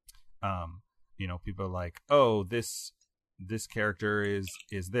 people are like, oh, this character is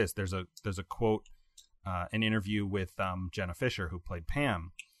this. There's a quote, an interview with Jenna Fisher, who played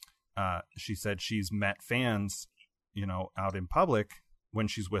Pam. She said she's met fans, out in public when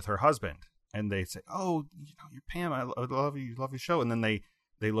she's with her husband, and they say, oh, you're Pam, I love your show. And then they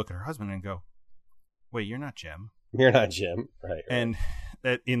look at her husband and go, wait, you're not Jim. You're not Jim. Right. And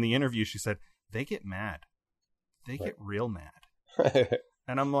that in the interview, she said, they get mad. They get real mad.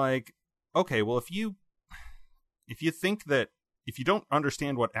 And I'm like, okay, well, if you think that, if you don't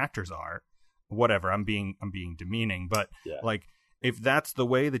understand what actors are, whatever, I'm being demeaning, but like, if that's the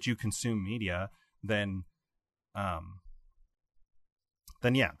way that you consume media, then yeah,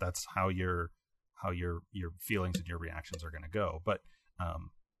 that's how your feelings and your reactions are going to go. But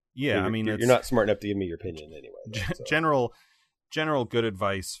yeah, you're not smart enough to give me your opinion anyway. General good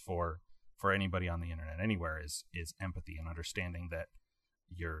advice for anybody on the internet anywhere is empathy and understanding that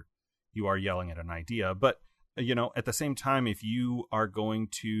you are yelling at an idea, but at the same time, if you are going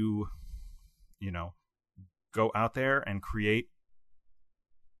to go out there and create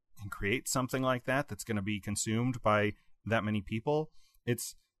something like that's going to be consumed by that many people,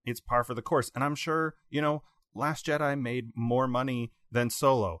 it's par for the course. And I'm sure Last Jedi made more money than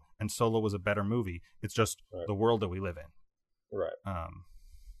Solo, and Solo was a better movie. It's just the world that we live in, right?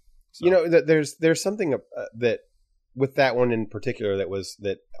 So. There's something that with that one in particular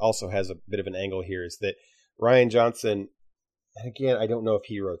that also has a bit of an angle here, is that Rian Johnson, and again, I don't know if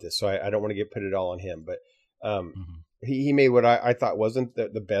he wrote this, so I don't want to put it all on him, but he made what I thought wasn't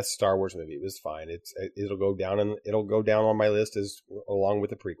the best Star Wars movie. It was fine. It'll go down on my list along with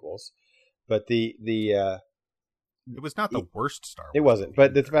the prequels, but it was not the worst Star Wars. It wasn't,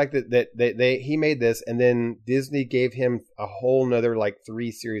 but the fact that he made this, and then Disney gave him a whole nother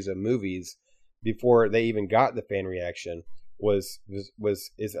 3 series of movies before they even got the fan reaction is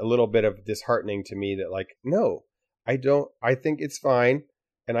a little bit of disheartening to me. That no, I don't. I think it's fine,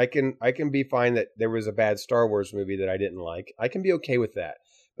 and I can be fine that there was a bad Star Wars movie that I didn't like. I can be okay with that.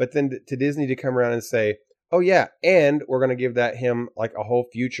 But then to Disney to come around and say, oh yeah, and we're going to give him a whole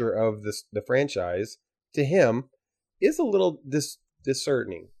future of the franchise to him, is a little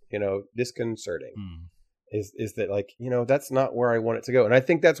disconcerting. Is that that's not where I want it to go. And I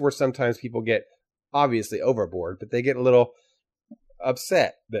think that's where sometimes people get obviously overboard, but they get a little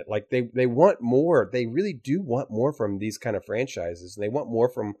upset that they want more. They really do want more from these kind of franchises, and they want more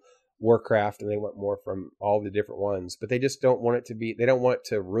from Warcraft, and they want more from all the different ones, but they just don't want it to be, they don't want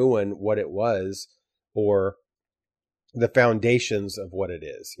to ruin what it was or the foundations of what it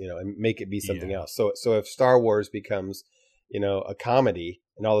is, and make it be something else. So if Star Wars becomes, a comedy,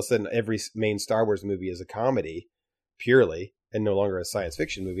 and all of a sudden every main Star Wars movie is a comedy purely and no longer a science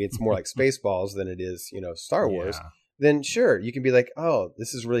fiction movie, it's more like Spaceballs than it is, Star Wars, then sure, you can be like, oh,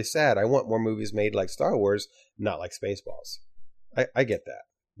 this is really sad. I want more movies made like Star Wars, not like Spaceballs. I get that.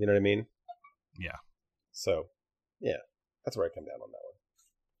 You know what I mean? Yeah. So, yeah, that's where I come down on that one.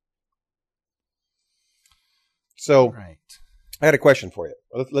 So, right. I had a question for you.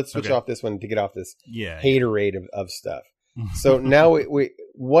 Let's switch off this one to get off this haterade of stuff. So now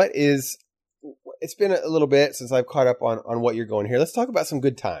it's been a little bit since I've caught up on what you're going here. Let's talk about some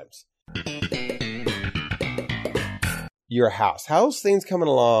good times. Your house. How's things coming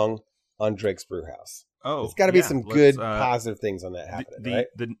along on Drake's Brew House? Oh, it's got to be some good, positive things on that happening, right?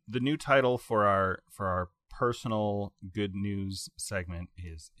 The new title for our personal good news segment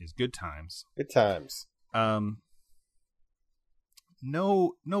is Good Times. Good Times.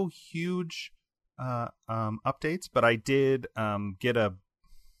 No huge updates, but I did get a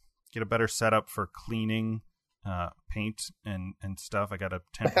better setup for cleaning paint and stuff. I got a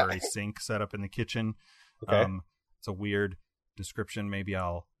temporary sink set up in the kitchen. Okay. It's a weird description. Maybe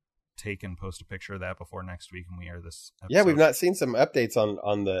I'll take and post a picture of that before next week when we air this episode. Yeah, we've not seen some updates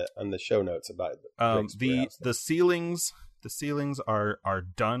on the show notes about the ceilings. The ceilings are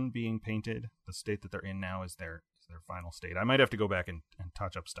done being painted. The state that they're in now is their final state. I might have to go back and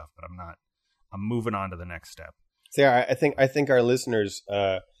touch up stuff, but I'm moving on to the next step. So I think our listeners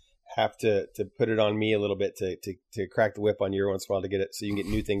have to put it on me a little bit to crack the whip on you once in a while to get it, so you can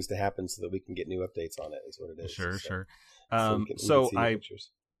get new things to happen so that we can get new updates on it, is what it is. Sure. So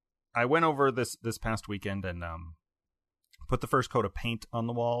I went over this past weekend and put the first coat of paint on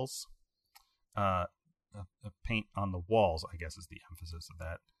the walls. Paint on the walls, I guess, is the emphasis of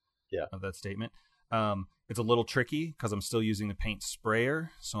that. Yeah. Of that statement. It's a little tricky because I'm still using the paint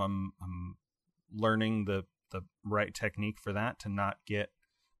sprayer, so I'm learning the right technique for that to not get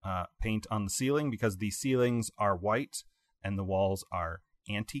paint on the ceiling, because the ceilings are white and the walls are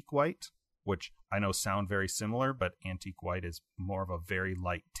antique white, which I know sound very similar, but antique white is more of a very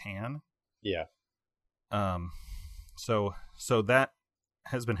light tan. Yeah. So that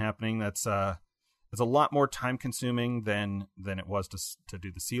has been happening. That's it's a lot more time consuming than it was to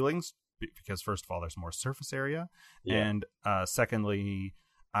do the ceilings, because first of all, there's more surface area, and secondly,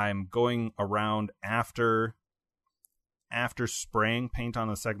 I'm going around after spraying paint on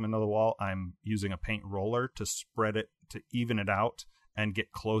a segment of the wall. I'm using a paint roller to spread it, to even it out and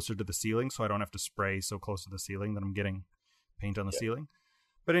get closer to the ceiling, so I don't have to spray so close to the ceiling that I'm getting paint on the ceiling.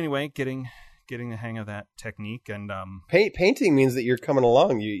 But anyway, getting the hang of that technique, and painting means that you're coming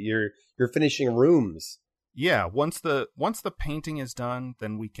along. You're finishing rooms. Yeah, once the painting is done,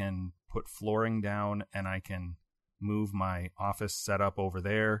 then we can put flooring down, and I can move my office setup over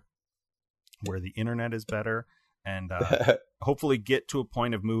there where the internet is better, and hopefully get to a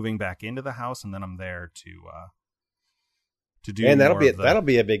point of moving back into the house, and then I'm there to do. And that'll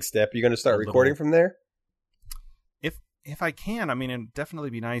be a big step. You're going to start recording from there? If I can. I mean, it'd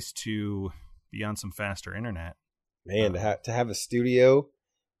definitely be nice to be on some faster internet. Man, to have a studio,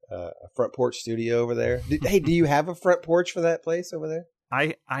 a front porch studio over there. Do you have a front porch for that place over there?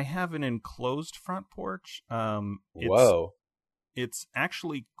 I have an enclosed front porch. Whoa. It's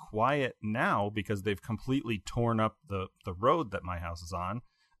actually quiet now because they've completely torn up the road that my house is on.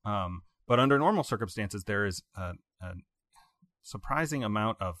 But under normal circumstances, there is a surprising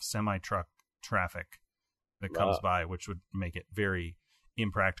amount of semi-truck traffic that comes by, which would make it very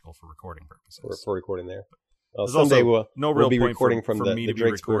impractical for recording purposes. For recording there. Well, someday we'll be recording from the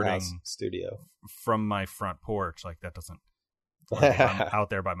Drake's Brewhouse studio. From my front porch. Like, that doesn't... I'm out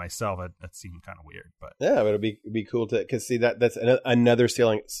there by myself. That seemed kind of weird, but yeah, but it'd be cool to, because see, that's another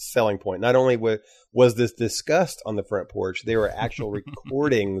selling point. Not only was this discussed on the front porch, there were actual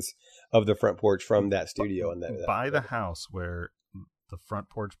recordings of the front porch from that studio, and the house where the Front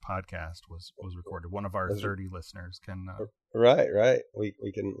Porch podcast was recorded. One of our 30 listeners can right. We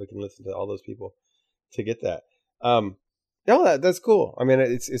can listen to all those people to get that. No, that's cool. I mean,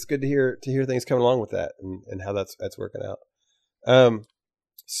 it's good to hear things coming along with that, and how that's working out.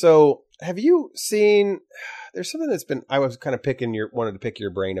 So have you seen, there's something that's been, I was kind of wanted to pick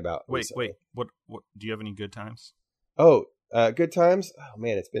your brain about. Wait, what do you have any good times? Oh, good times. Oh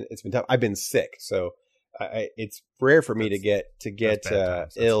man, it's been tough. I've been sick. So it's rare for me to get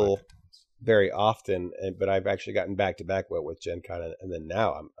ill very often. But I've actually gotten back to back with Gen Con, and then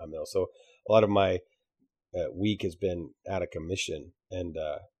now I'm ill. So a lot of my week has been out of commission, and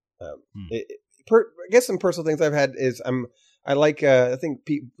I guess some personal things I've had is I think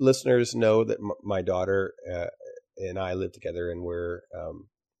listeners know that my daughter and I live together, and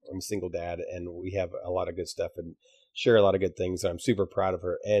I'm a single dad, and we have a lot of good stuff and share a lot of good things. And I'm super proud of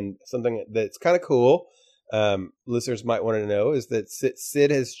her. And something that's kind of cool, listeners might want to know, is that Sid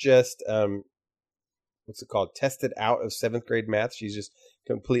has just, what's it called? Tested out of 7th grade math. She's just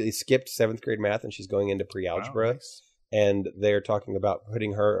completely skipped 7th grade math, and she's going into pre-algebra. Wow, nice. And they're talking about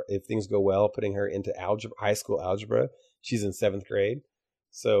putting her, if things go well, putting her into high school algebra. She's in 7th grade.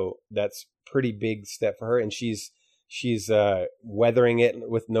 So that's pretty big step for her. And she's weathering it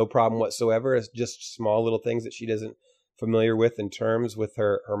with no problem whatsoever. It's just small little things that she doesn't familiar with in terms with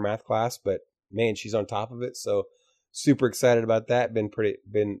her math class. But man, she's on top of it. So super excited about that.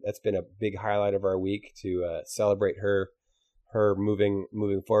 That's been a big highlight of our week to celebrate her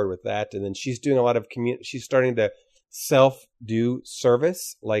moving forward with that. And then she's doing a lot of she's starting to self-do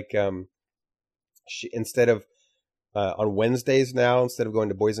service. Like she, instead of on Wednesdays now, instead of going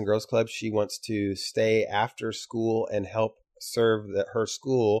to Boys and Girls Club, she wants to stay after school and help serve her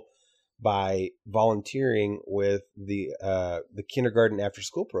school by volunteering with the kindergarten after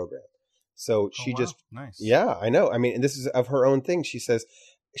school program. So she nice. Yeah, I know. I mean, and this is of her own thing. She says,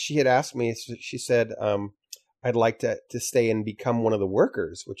 she had asked me, she said, I'd like to stay and become one of the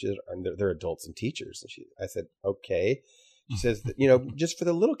workers, which is, they're adults and teachers. And I said, okay. She says, just for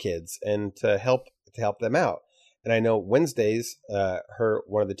the little kids and to help them out. And I know Wednesdays,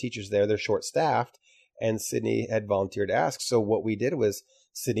 one of the teachers there, they're short staffed, and Sydney had volunteered to ask. So what we did was,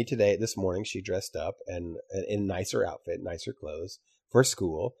 Sydney this morning, she dressed up and in nicer outfit, nicer clothes for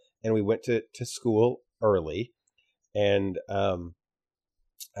school. And we went to school early, and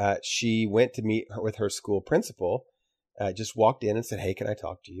she went to meet with her school principal, just walked in and said, hey, can I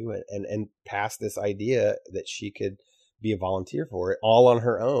talk to you? And passed this idea that she could be a volunteer for it all on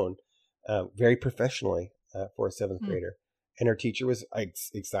her own, very professionally. For a 7th grader, and her teacher was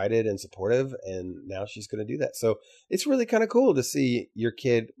excited and supportive, and now she's going to do that. So it's really kind of cool to see your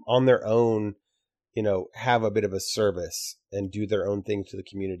kid on their own, have a bit of a service and do their own thing to the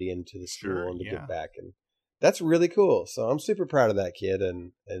community and to the school, and to give back. And that's really cool. So I'm super proud of that kid.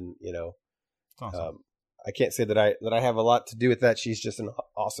 And awesome. I can't say that I have a lot to do with that. She's just an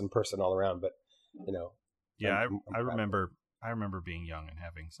awesome person all around. But yeah, I remember being young and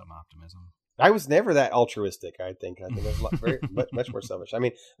having some optimism. I was never that altruistic. I think I was much more selfish. I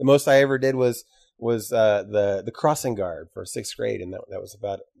mean, the most I ever did was the crossing guard for 6th grade, and that was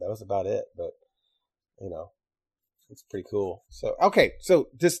about it. But it's pretty cool. So okay, so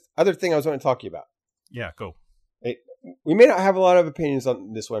this other thing I was going to talk to you about. Yeah, go. We may not have a lot of opinions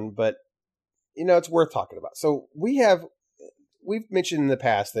on this one, but it's worth talking about. So we've mentioned in the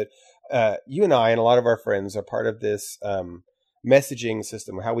past that you and I and a lot of our friends are part of this messaging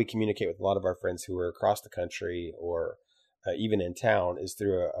system. How we communicate with a lot of our friends who are across the country or even in town is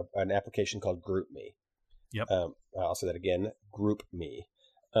through an application called GroupMe. Yep. I'll say that again, GroupMe.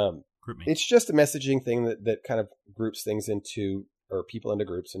 GroupMe. It's just a messaging thing that kind of groups things into, or people into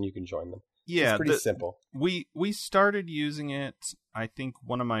groups, and you can join them. Yeah, it's pretty simple. We started using it. I think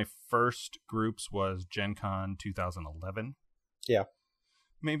one of my first groups was Gen Con 2011. Yeah.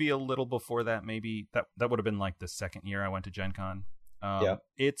 Maybe a little before that. Maybe that would have been like the second year I went to Gen Con. Yeah.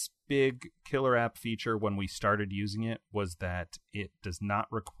 Its big killer app feature when we started using it was that it does not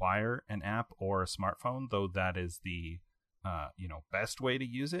require an app or a smartphone, though that is the best way to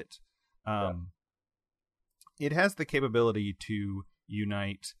use it. It has the capability to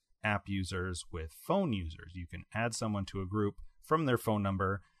unite app users with phone users. You can add someone to a group from their phone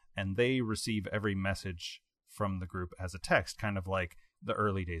number, and they receive every message from the group as a text, kind of like the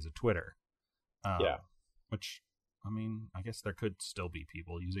early days of Twitter. Which, I mean, I guess there could still be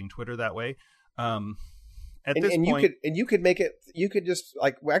people using Twitter that way. At this point, you could make it. You could just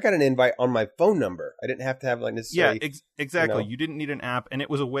I got an invite on my phone number. I didn't have to have necessarily. Yeah, exactly. You didn't need an app, and it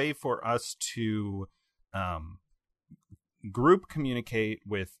was a way for us to group communicate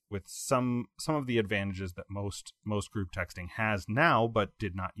with some of the advantages that most group texting has now, but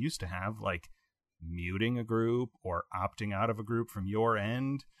did not used to have, like muting a group or opting out of a group from your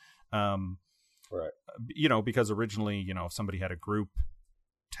end. Right. Because originally, if somebody had a group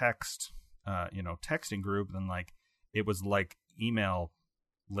text. Texting group, then it was like email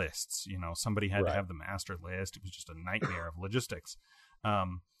lists. Somebody had to have the master list. It was just a nightmare of logistics.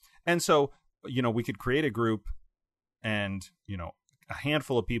 And so, we could create a group and, a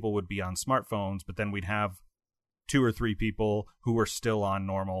handful of people would be on smartphones, but then we'd have 2 or 3 people who were still on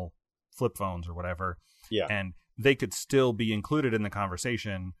normal flip phones or whatever. Yeah. And they could still be included in the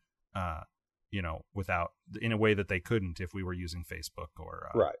conversation, in a way that they couldn't if we were using Facebook or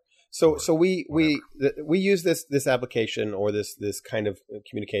right. So we use this application or this kind of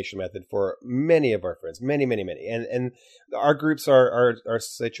communication method for many of our friends, many, and our groups are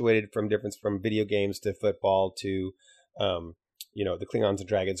situated from video games to football to the Klingons and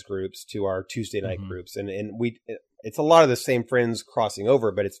Dragons groups to our Tuesday night groups, and it's a lot of the same friends crossing over,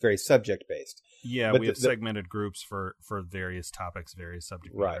 but it's very subject based. Yeah, we have segmented groups for various topics, various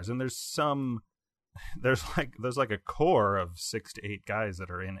subject matters, and there's like a core of 6 to 8 guys that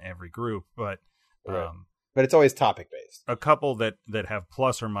are in every group, but it's always topic based. A couple that have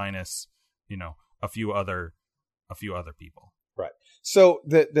plus or minus, a few other people. Right. So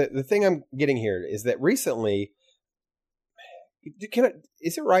the thing I'm getting here is that recently,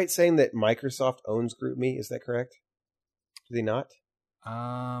 is it right saying that Microsoft owns GroupMe? Is that correct? Do they not?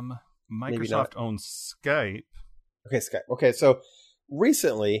 Microsoft owns Skype. Okay, Skype. Okay, so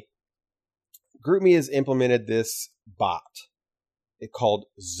recently, GroupMe has implemented this bot called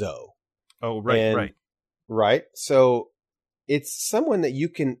Zoe. Oh, right. Right. So it's someone that you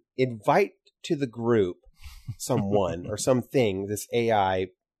can invite to the group, someone or something, this AI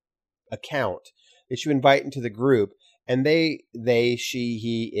account that you invite into the group, and they, she,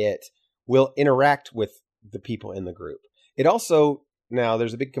 he, it will interact with the people in the group. It also, now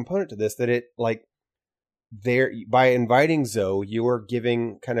there's a big component to this that it by inviting Zoe, you are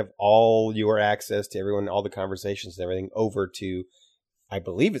giving kind of all your access to everyone, all the conversations and everything over to, I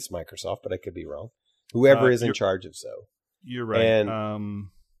believe it's Microsoft, but I could be wrong. Whoever is in charge of Zoe. You're right. And,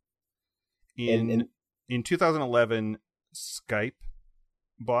 in 2011, Skype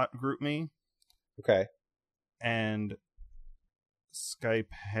bought GroupMe. Okay. And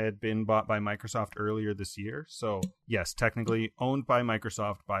Skype had been bought by Microsoft earlier this year. So, yes, technically owned by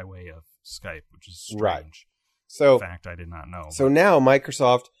Microsoft by way of Skype, which is strange. Right. So, fact I did not know. So now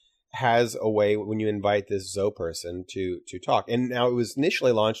Microsoft has a way when you invite this Zoe person to talk. And now it was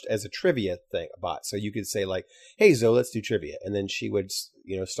initially launched as a trivia bot. So you could say hey, Zoe, let's do trivia. And then she would,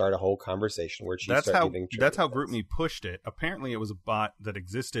 start a whole conversation where she'd start giving trivia. That's how GroupMe pushed it. Apparently it was a bot that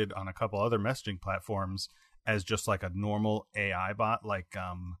existed on a couple other messaging platforms as just like a normal AI bot.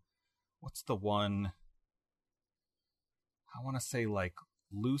 What's the one? I want to say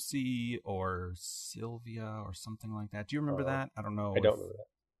Lucy or Sylvia or something like that. Do you remember that? I don't know. I don't remember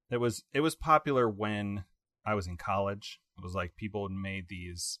that. It was popular when I was in college. It was like people had made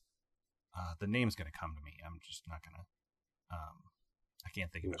these. The name's going to come to me. I'm just not going to. I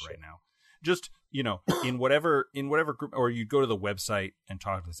can't think of it right now. Just, in whatever group, or you'd go to the website and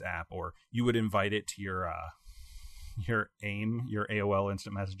talk to this app, or you would invite it to your AIM, your AOL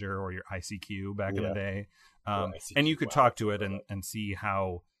Instant Messenger, or your ICQ back in the day. And you could talk to it and see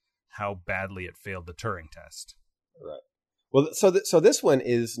how badly it failed the Turing test. Right. Well, so this one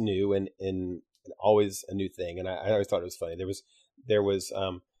is new and always a new thing. And I always thought it was funny. There was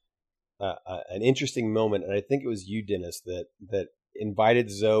an interesting moment, and I think it was you, Dennis, that invited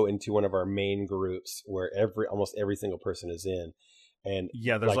Zoe into one of our main groups where almost every single person is in. And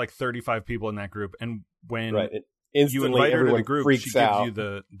yeah, there's like 35 people in that group. And when you invite her to the group, she gives you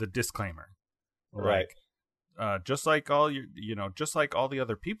the disclaimer. Right. Just like all just like all the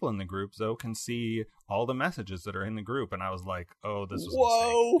other people in the group, Zoe can see all the messages that are in the group. And I was like, oh, this was a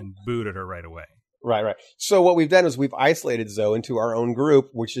mistake, and booted her right away. Right. So what we've done is we've isolated Zoe into our own group,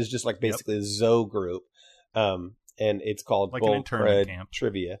 which is just like basically a Zoe group. And it's called like an internment camp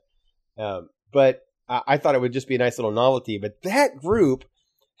trivia. But I thought it would just be a nice little novelty. But that group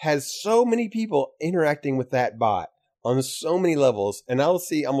has so many people interacting with that bot on so many levels. And I'll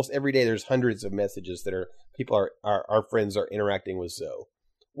see almost every day there's hundreds of messages that our friends are interacting with Zoe.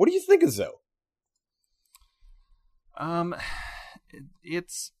 What do you think of Zoe? I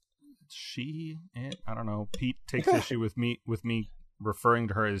don't know. Pete takes issue with me referring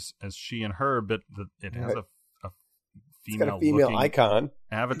to her as she and her, but it has a female icon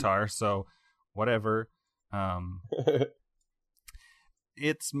avatar, so whatever.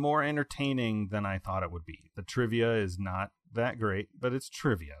 It's more entertaining than I thought it would be. The trivia is not that great, but it's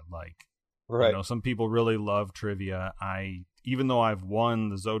trivia. Some people really love trivia. Even though I've won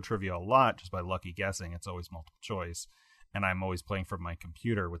the Zoe trivia a lot just by lucky guessing, it's always multiple choice. And I'm always playing from my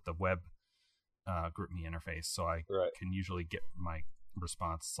computer with the web GroupMe interface, so I can usually get my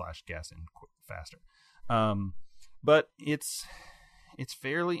response / guess in faster. But it's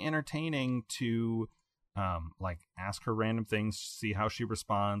fairly entertaining to ask her random things, see how she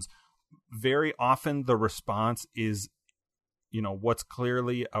responds. Very often the response is, what's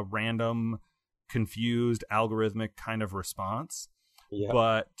clearly a random, confused, algorithmic kind of response. Yeah.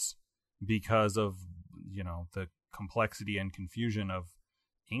 But because of, the complexity and confusion of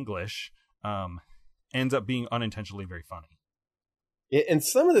English, ends up being unintentionally very funny. And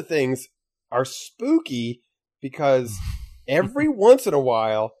some of the things are spooky because every once in a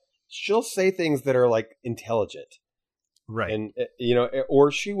while she'll say things that are like intelligent. Right. And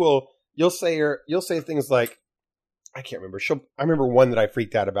or you'll say things like, I can't remember. I remember one that I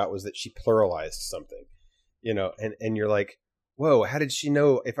freaked out about was that she pluralized something, and you're like, whoa, how did she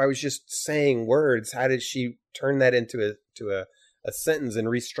know? If I was just saying words, how did she turn that into a sentence and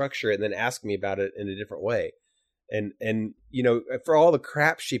restructure it and then ask me about it in a different way? And for all the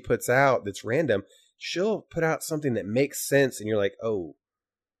crap she puts out that's random, she'll put out something that makes sense, and you're like, oh,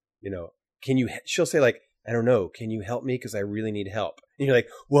 she'll say like, I don't know, can you help me? Because I really need help. And you're like,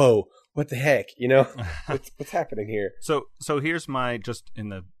 whoa, what the heck? What's happening here? So here's my, just in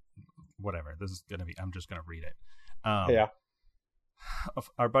the, whatever, this is going to be, I'm just going to read it. Yeah.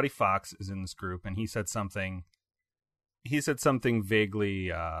 Our buddy Fox is in this group, and he said something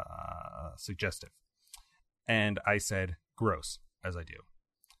vaguely suggestive. And I said, gross, as I do.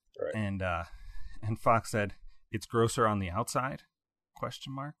 Right. And Fox said, it's grosser on the outside, ?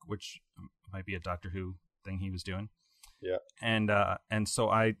 Which might be a Doctor Who thing he was doing. Yeah. And so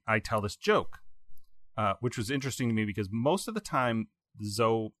I tell this joke, which was interesting to me because most of the time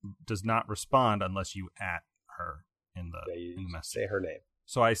Zoe does not respond unless you at her in the message. Say her name.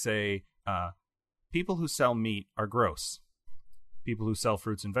 So I say, people who sell meat are gross. People who sell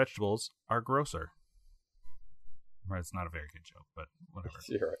fruits and vegetables are grosser. Right, it's not a very good joke, but whatever.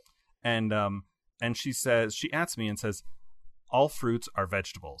 You're right. And she asks me and says, all fruits are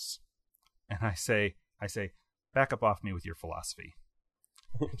vegetables. And I say, back up off me with your philosophy.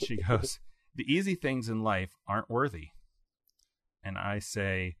 And she goes, the easy things in life aren't worthy. And I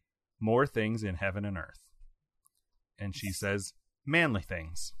say, more things in heaven and earth. And she says, manly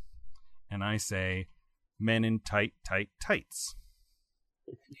things. And I say, men in tight tights.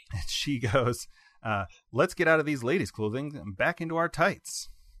 And she goes, let's get out of these ladies' clothing and back into our tights.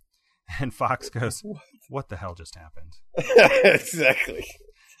 And Fox goes, what the hell just happened? Exactly.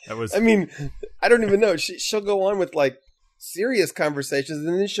 I don't even know. She'll go on with like serious conversations,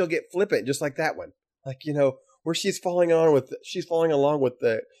 and then she'll get flippant, just like that one. Like, where she's following along with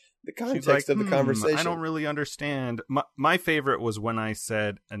the context of the conversation. I don't really understand. My favorite was when I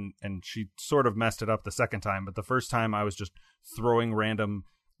said, and she sort of messed it up the second time, but the first time I was just throwing random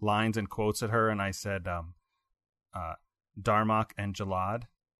lines and quotes at her, and I said, Darmok and Jalad,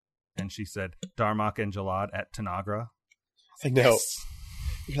 and she said, Darmok and Jalad at Tanagra. I know.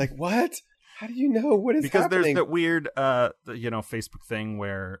 You're like, what? How do you know? What is happening? Because there's that weird, Facebook thing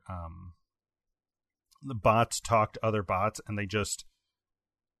where the bots talk to other bots, and they just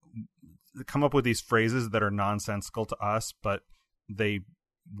come up with these phrases that are nonsensical to us, but they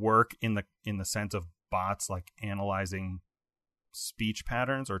work in the sense of bots like analyzing speech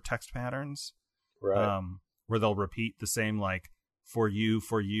patterns or text patterns, right? Where they'll repeat the same, like, for you,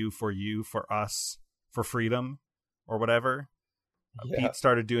 for you, for you, for us, for freedom, or whatever. Pete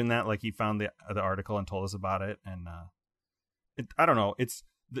started doing that. Like, he found the article and told us about it, and I don't know. It's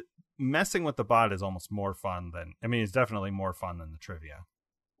messing with the bot is almost more fun than. I mean, it's definitely more fun than the trivia.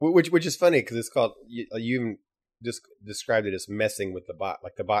 Which is funny because it's called. You even just described it as messing with the bot.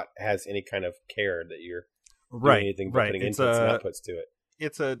 Like the bot has any kind of care that you're doing anything but putting inputs and outputs to it.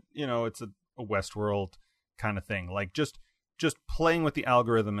 It's a Westworld kind of thing. Like just playing with the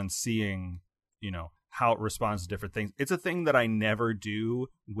algorithm and seeing how it responds to different things. It's a thing that I never do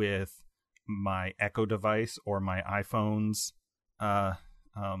with my Echo device or my iPhone's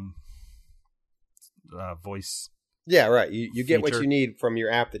voice. Yeah, right. You get what you need from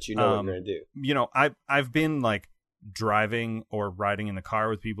your app that you know what you're going to do. I've been like driving or riding in the car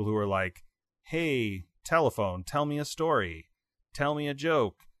with people who are like, "Hey, telephone, tell me a story, tell me a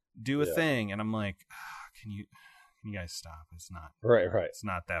joke, do a thing," and I'm like, "Can you guys stop? It's not right. It's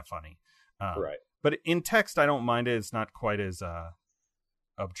not that funny." Right. But in text, I don't mind it. It's not quite as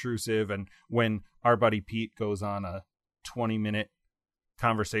obtrusive. And when our buddy Pete goes on a 20-minute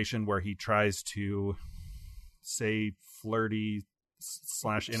conversation where he tries to say flirty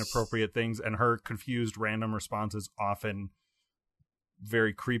 / inappropriate things, and her confused random responses often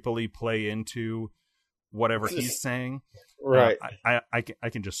very creepily play into whatever he's saying, right? I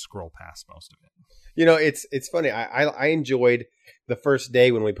can just scroll past most of it. It's funny. I enjoyed the first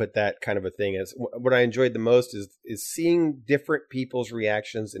day when we put that kind of a thing. Is what I enjoyed the most is seeing different people's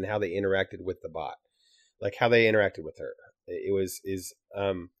reactions and how they interacted with the bot, like how they interacted with her.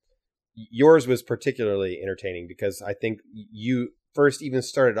 Yours was particularly entertaining because I think you first even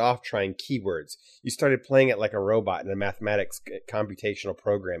started off trying keywords. You started playing it like a robot in a mathematics computational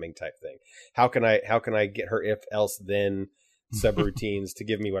programming type thing. How can I get her if else then subroutines to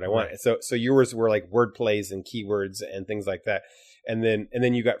give me what I want? Right. So yours were like word plays and keywords and things like that. And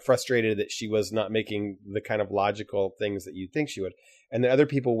then you got frustrated that she was not making the kind of logical things that you'd think she would. And the other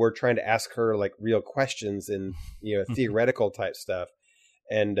people were trying to ask her like real questions and theoretical type stuff.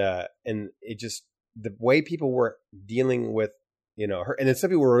 And it just, the way people were dealing with her, and then some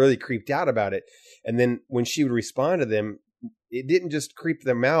people were really creeped out about it. And then when she would respond to them, it didn't just creep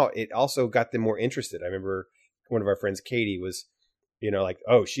them out, it also got them more interested. I remember one of our friends, Katie, was like,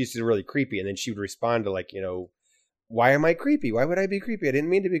 oh, she's really creepy, and then she would respond to like, why am I creepy? Why would I be creepy? I didn't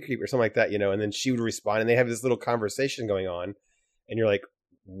mean to be creepy, or something like that, and then she would respond, and they have this little conversation going on, and you're like,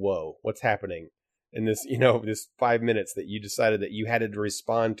 whoa, what's happening in this, this 5 minutes that you decided that you had to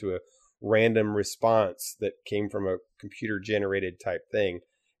respond to a random response that came from a computer generated type thing,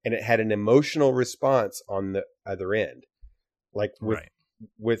 and it had an emotional response on the other end, like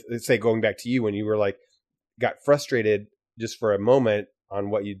with let's say going back to you when you were like got frustrated just for a moment on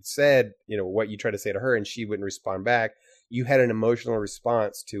what you'd said, what you tried to say to her, and she wouldn't respond back. You had an emotional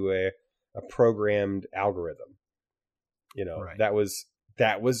response to a programmed algorithm. That was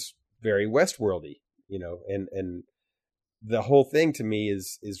very Westworldy, and the whole thing to me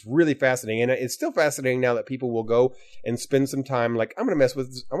is really fascinating, and it's still fascinating now that people will go and spend some time like, I'm going to mess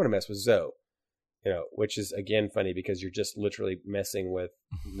with Zoe, which is again funny because you're just literally messing with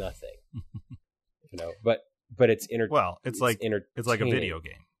nothing, but it's well, it's like a video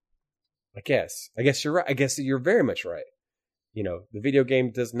game. I guess you're right. I guess you're very much right. The video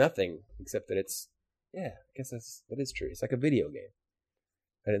game does nothing except that it's, I guess that is true. It's like a video game.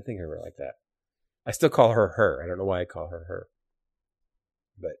 I didn't think of her like that. I still call her. I don't know why I call her.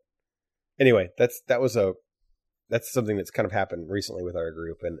 But anyway, that's something that's kind of happened recently with our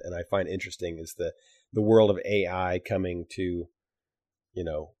group, and I find interesting is the world of AI coming to,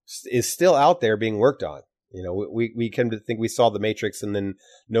 is still out there being worked on. We come to think we saw the Matrix and then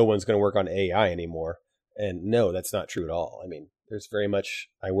no one's going to work on AI anymore. And no, that's not true at all. I mean, there's very much,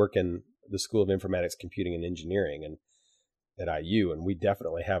 I work in the School of Informatics, Computing and Engineering and at IU, and we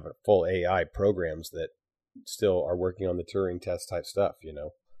definitely have full AI programs that still are working on the Turing test type stuff,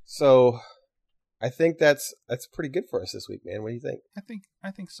 So I think that's pretty good for us this week, man. What do you think?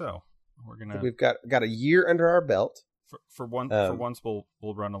 I think so. We've got a year under our belt. For once,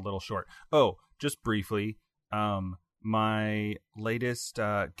 we'll run a little short. Oh, just briefly, my latest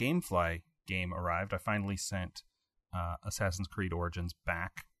GameFly game arrived. I finally sent Assassin's Creed Origins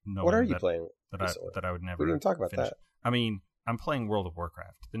back. What are you playing? That I would never. We didn't talk about finish. that. I mean, I'm playing World of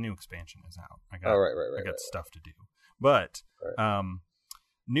Warcraft. The new expansion is out. I got stuff to do. But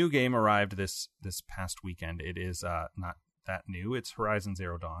new game arrived this past weekend. It is not that new. It's Horizon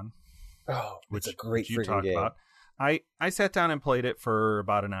Zero Dawn. Oh, it's a great freaking game. About. I sat down and played it for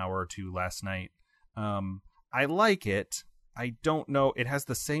about an hour or two last night. I like it. I don't know. It has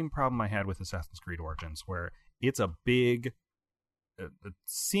the same problem I had with Assassin's Creed Origins, where it's a big,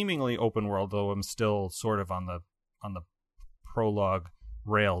 seemingly open world, though I'm still sort of on the prologue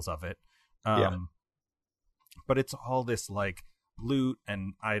rails of it. But it's all this like loot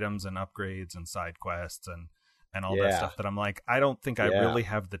and items and upgrades and side quests and all that stuff that I'm like, I don't think I really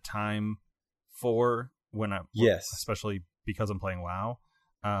have the time for when I'm especially because I'm playing WoW.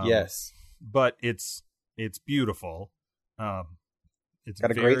 But it's beautiful. It's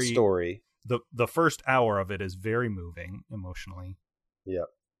got a great story. The first hour of it is very moving emotionally. Yep.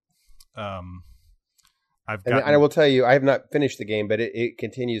 I will tell you, I have not finished the game, but it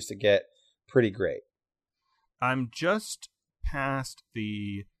continues to get pretty great. I'm just past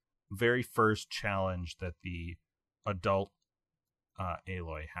the very first challenge that the adult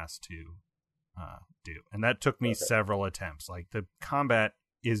Aloy has to do, and that took me several attempts. Like, the combat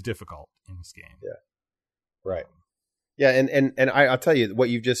is difficult in this game. Yeah. Right. Yeah, and I'll tell you, what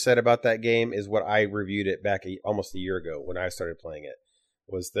you've just said about that game is what I reviewed it back almost a year ago when I started playing it.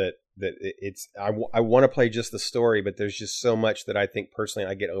 Was that it's I want to play just the story, but there's just so much that I think personally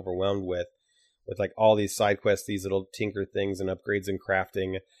I get overwhelmed with like all these side quests, these little tinker things and upgrades and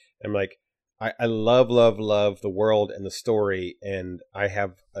crafting. I'm like, I love the world and the story, and I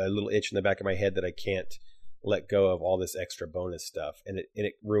have a little itch in the back of my head that I can't let go of all this extra bonus stuff, and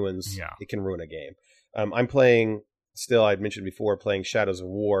it ruins. Yeah. It can ruin a game. I'm playing still. I'd mentioned before playing Shadows of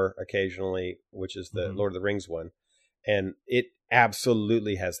War occasionally, which is the Lord of the Rings one, and it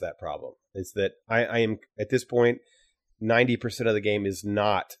absolutely has that problem. It's that I am at this point 90% of the game is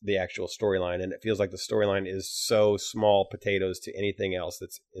not the actual storyline, and it feels like the storyline is so small potatoes to anything else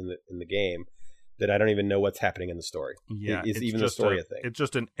that's in the game that I don't even know what's happening in the story. Yeah, it's even the story a thing. It's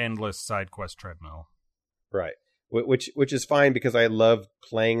just an endless side quest treadmill. Right. Which is fine because I love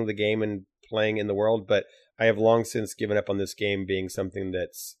playing the game and playing in the world, but I have long since given up on this game being something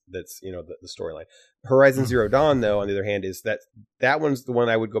that's the storyline. Horizon Zero Dawn, though, on the other hand, is that one's the one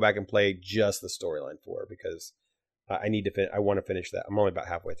I would go back and play just the storyline for, because I need to I want to finish that. I'm only about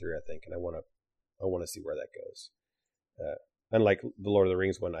halfway through, I think, and I want to see where that goes. Unlike the Lord of the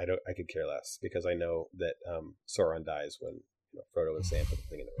Rings one, I could care less because I know that Sauron dies when Frodo and Sam put the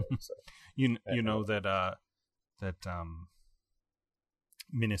thing in the room. So you know that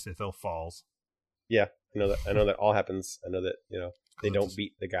Minas Ithil falls. Yeah, I know that all happens. I know that they don't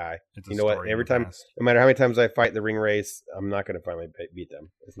beat the guy. You know what? Every time, no matter how many times I fight the ring race, I'm not going to finally beat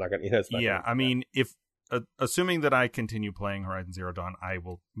them. It's not going. It's not. Yeah, I mean, if assuming that I continue playing Horizon Zero Dawn, I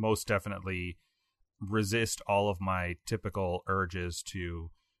will most definitely resist all of my typical urges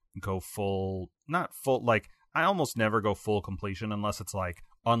to go not full. Like, I almost never go full completion unless it's like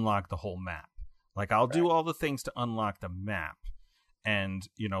unlock the whole map. Like, I'll do all the things to unlock the map. And,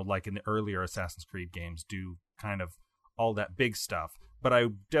 like in the earlier Assassin's Creed games, do kind of all that big stuff. But I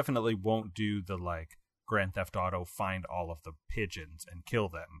definitely won't do the, like, Grand Theft Auto, find all of the pigeons and kill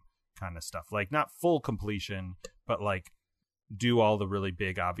them kind of stuff. Like, not full completion, but, like, do all the really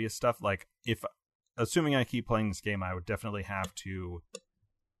big, obvious stuff. Like, assuming I keep playing this game, I would definitely have to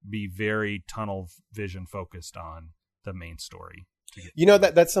be very tunnel vision focused on the main story.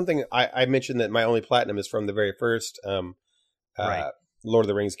 That's something I mentioned, that my only platinum is from the very first Lord of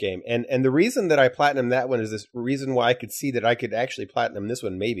the Rings game. And the reason that I platinum that one is this reason why I could see that I could actually platinum this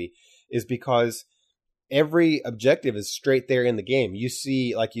one maybe is because every objective is straight there in the game. You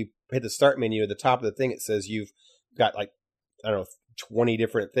see, like, you hit the start menu at the top of the thing, it says you've got, like, I don't know, 20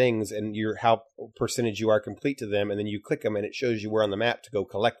 different things and how percentage you are complete to them. And then you click them and it shows you where on the map to go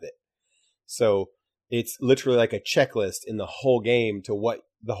collect it. So it's literally like a checklist in the whole game to what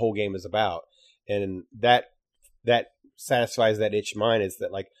the whole game is about. And that satisfies that itch mine, is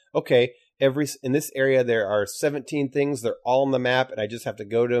that, like, okay, in this area there are 17 things, they're all on the map, and I just have to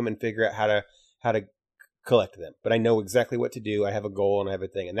go to them and figure out how to collect them. But I know exactly what to do. I have a goal and I have a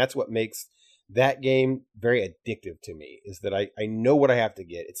thing. And that's what makes that game very addictive to me, is that I know what I have to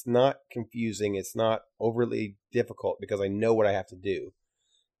get. It's not confusing. It's not overly difficult because I know what I have to do.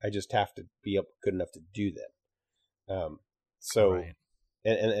 I just have to be good enough to do them. Right.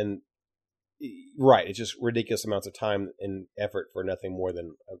 And right, it's just ridiculous amounts of time and effort for nothing more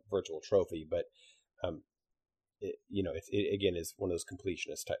than a virtual trophy. But it again is one of those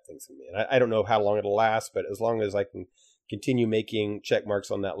completionist type things for me. And I don't know how long it'll last, but as long as I can continue making check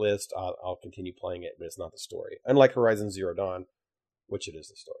marks on that list, I'll continue playing it. But it's not the story, unlike Horizon Zero Dawn, which it is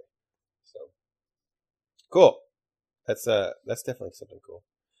the story. So cool. That's definitely something cool.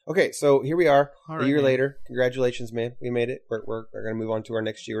 Okay, so here we are, a year later. Congratulations, man. We made it. We're going to move on to our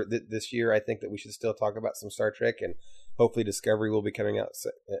next year. This year, I think that we should still talk about some Star Trek, and hopefully Discovery will be coming out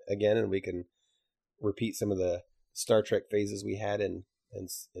again, and we can repeat some of the Star Trek phases we had in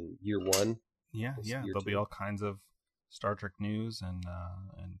year one. Yeah. There'll be all kinds of Star Trek news and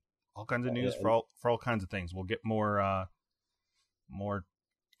all kinds of news for all kinds of things. We'll get more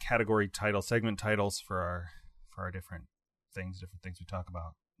category titles, segment titles for our different things we talk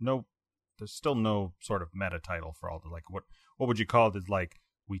about. No, there's still no sort of meta title for all the, like, what would you call it? Is like,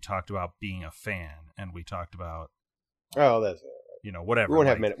 we talked about being a fan, and we talked about that's whatever. We won't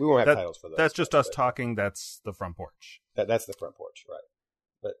have titles for those. That's just us talking. That's the front porch. That's the front porch, right?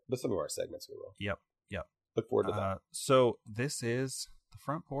 But some of our segments we will. Yep. Look forward to that. So this is the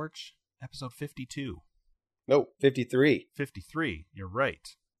front porch, episode 52. No, 53. 53. You're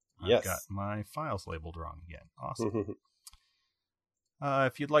right. Yes. I've got my files labeled wrong again. Awesome.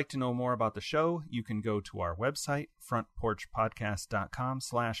 If you'd like to know more about the show, you can go to our website,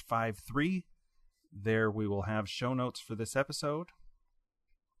 frontporchpodcast.com/53. There we will have show notes for this episode.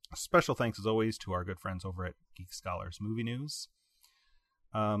 Special thanks, as always, to our good friends over at Geek Scholars Movie News.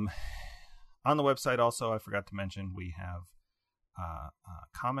 On the website also, I forgot to mention, we have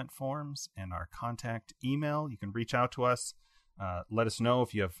comment forms and our contact email. You can reach out to us. Let us know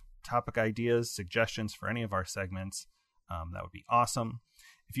if you have topic ideas, suggestions for any of our segments. That would be awesome.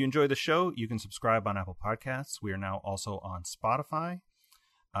 If you enjoy the show, you can subscribe on Apple Podcasts. We are now also on Spotify.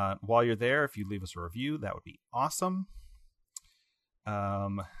 While you're there, if you leave us a review, that would be awesome.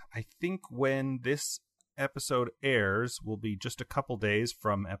 I think when this episode airs will be just a couple days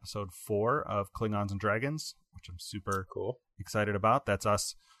from episode 4 of Klingons and Dragons, which I'm super excited about. That's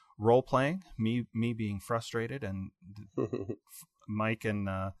us role-playing, me being frustrated, and Mike and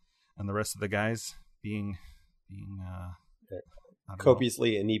the rest of the guys being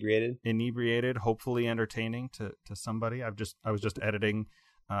copiously inebriated, hopefully entertaining to somebody. I was just editing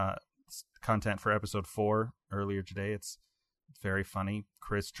content for episode 4 earlier today. It's very funny.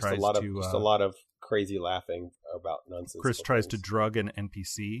 Chris tries just a lot of crazy laughing about nonsense. Chris tries to drug an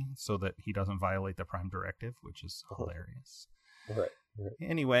NPC so that he doesn't violate the Prime Directive, which is hilarious. Right.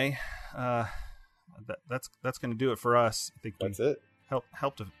 Anyway, that's going to do it for us. I think that's it.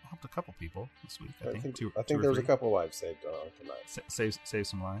 Helped a couple people this week. I think there was a couple lives saved tonight. Save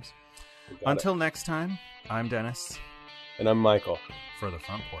some lives. Until next time, I'm Dennis. And I'm Michael. For the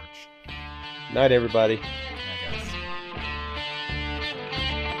Front Porch. Night, everybody. Night.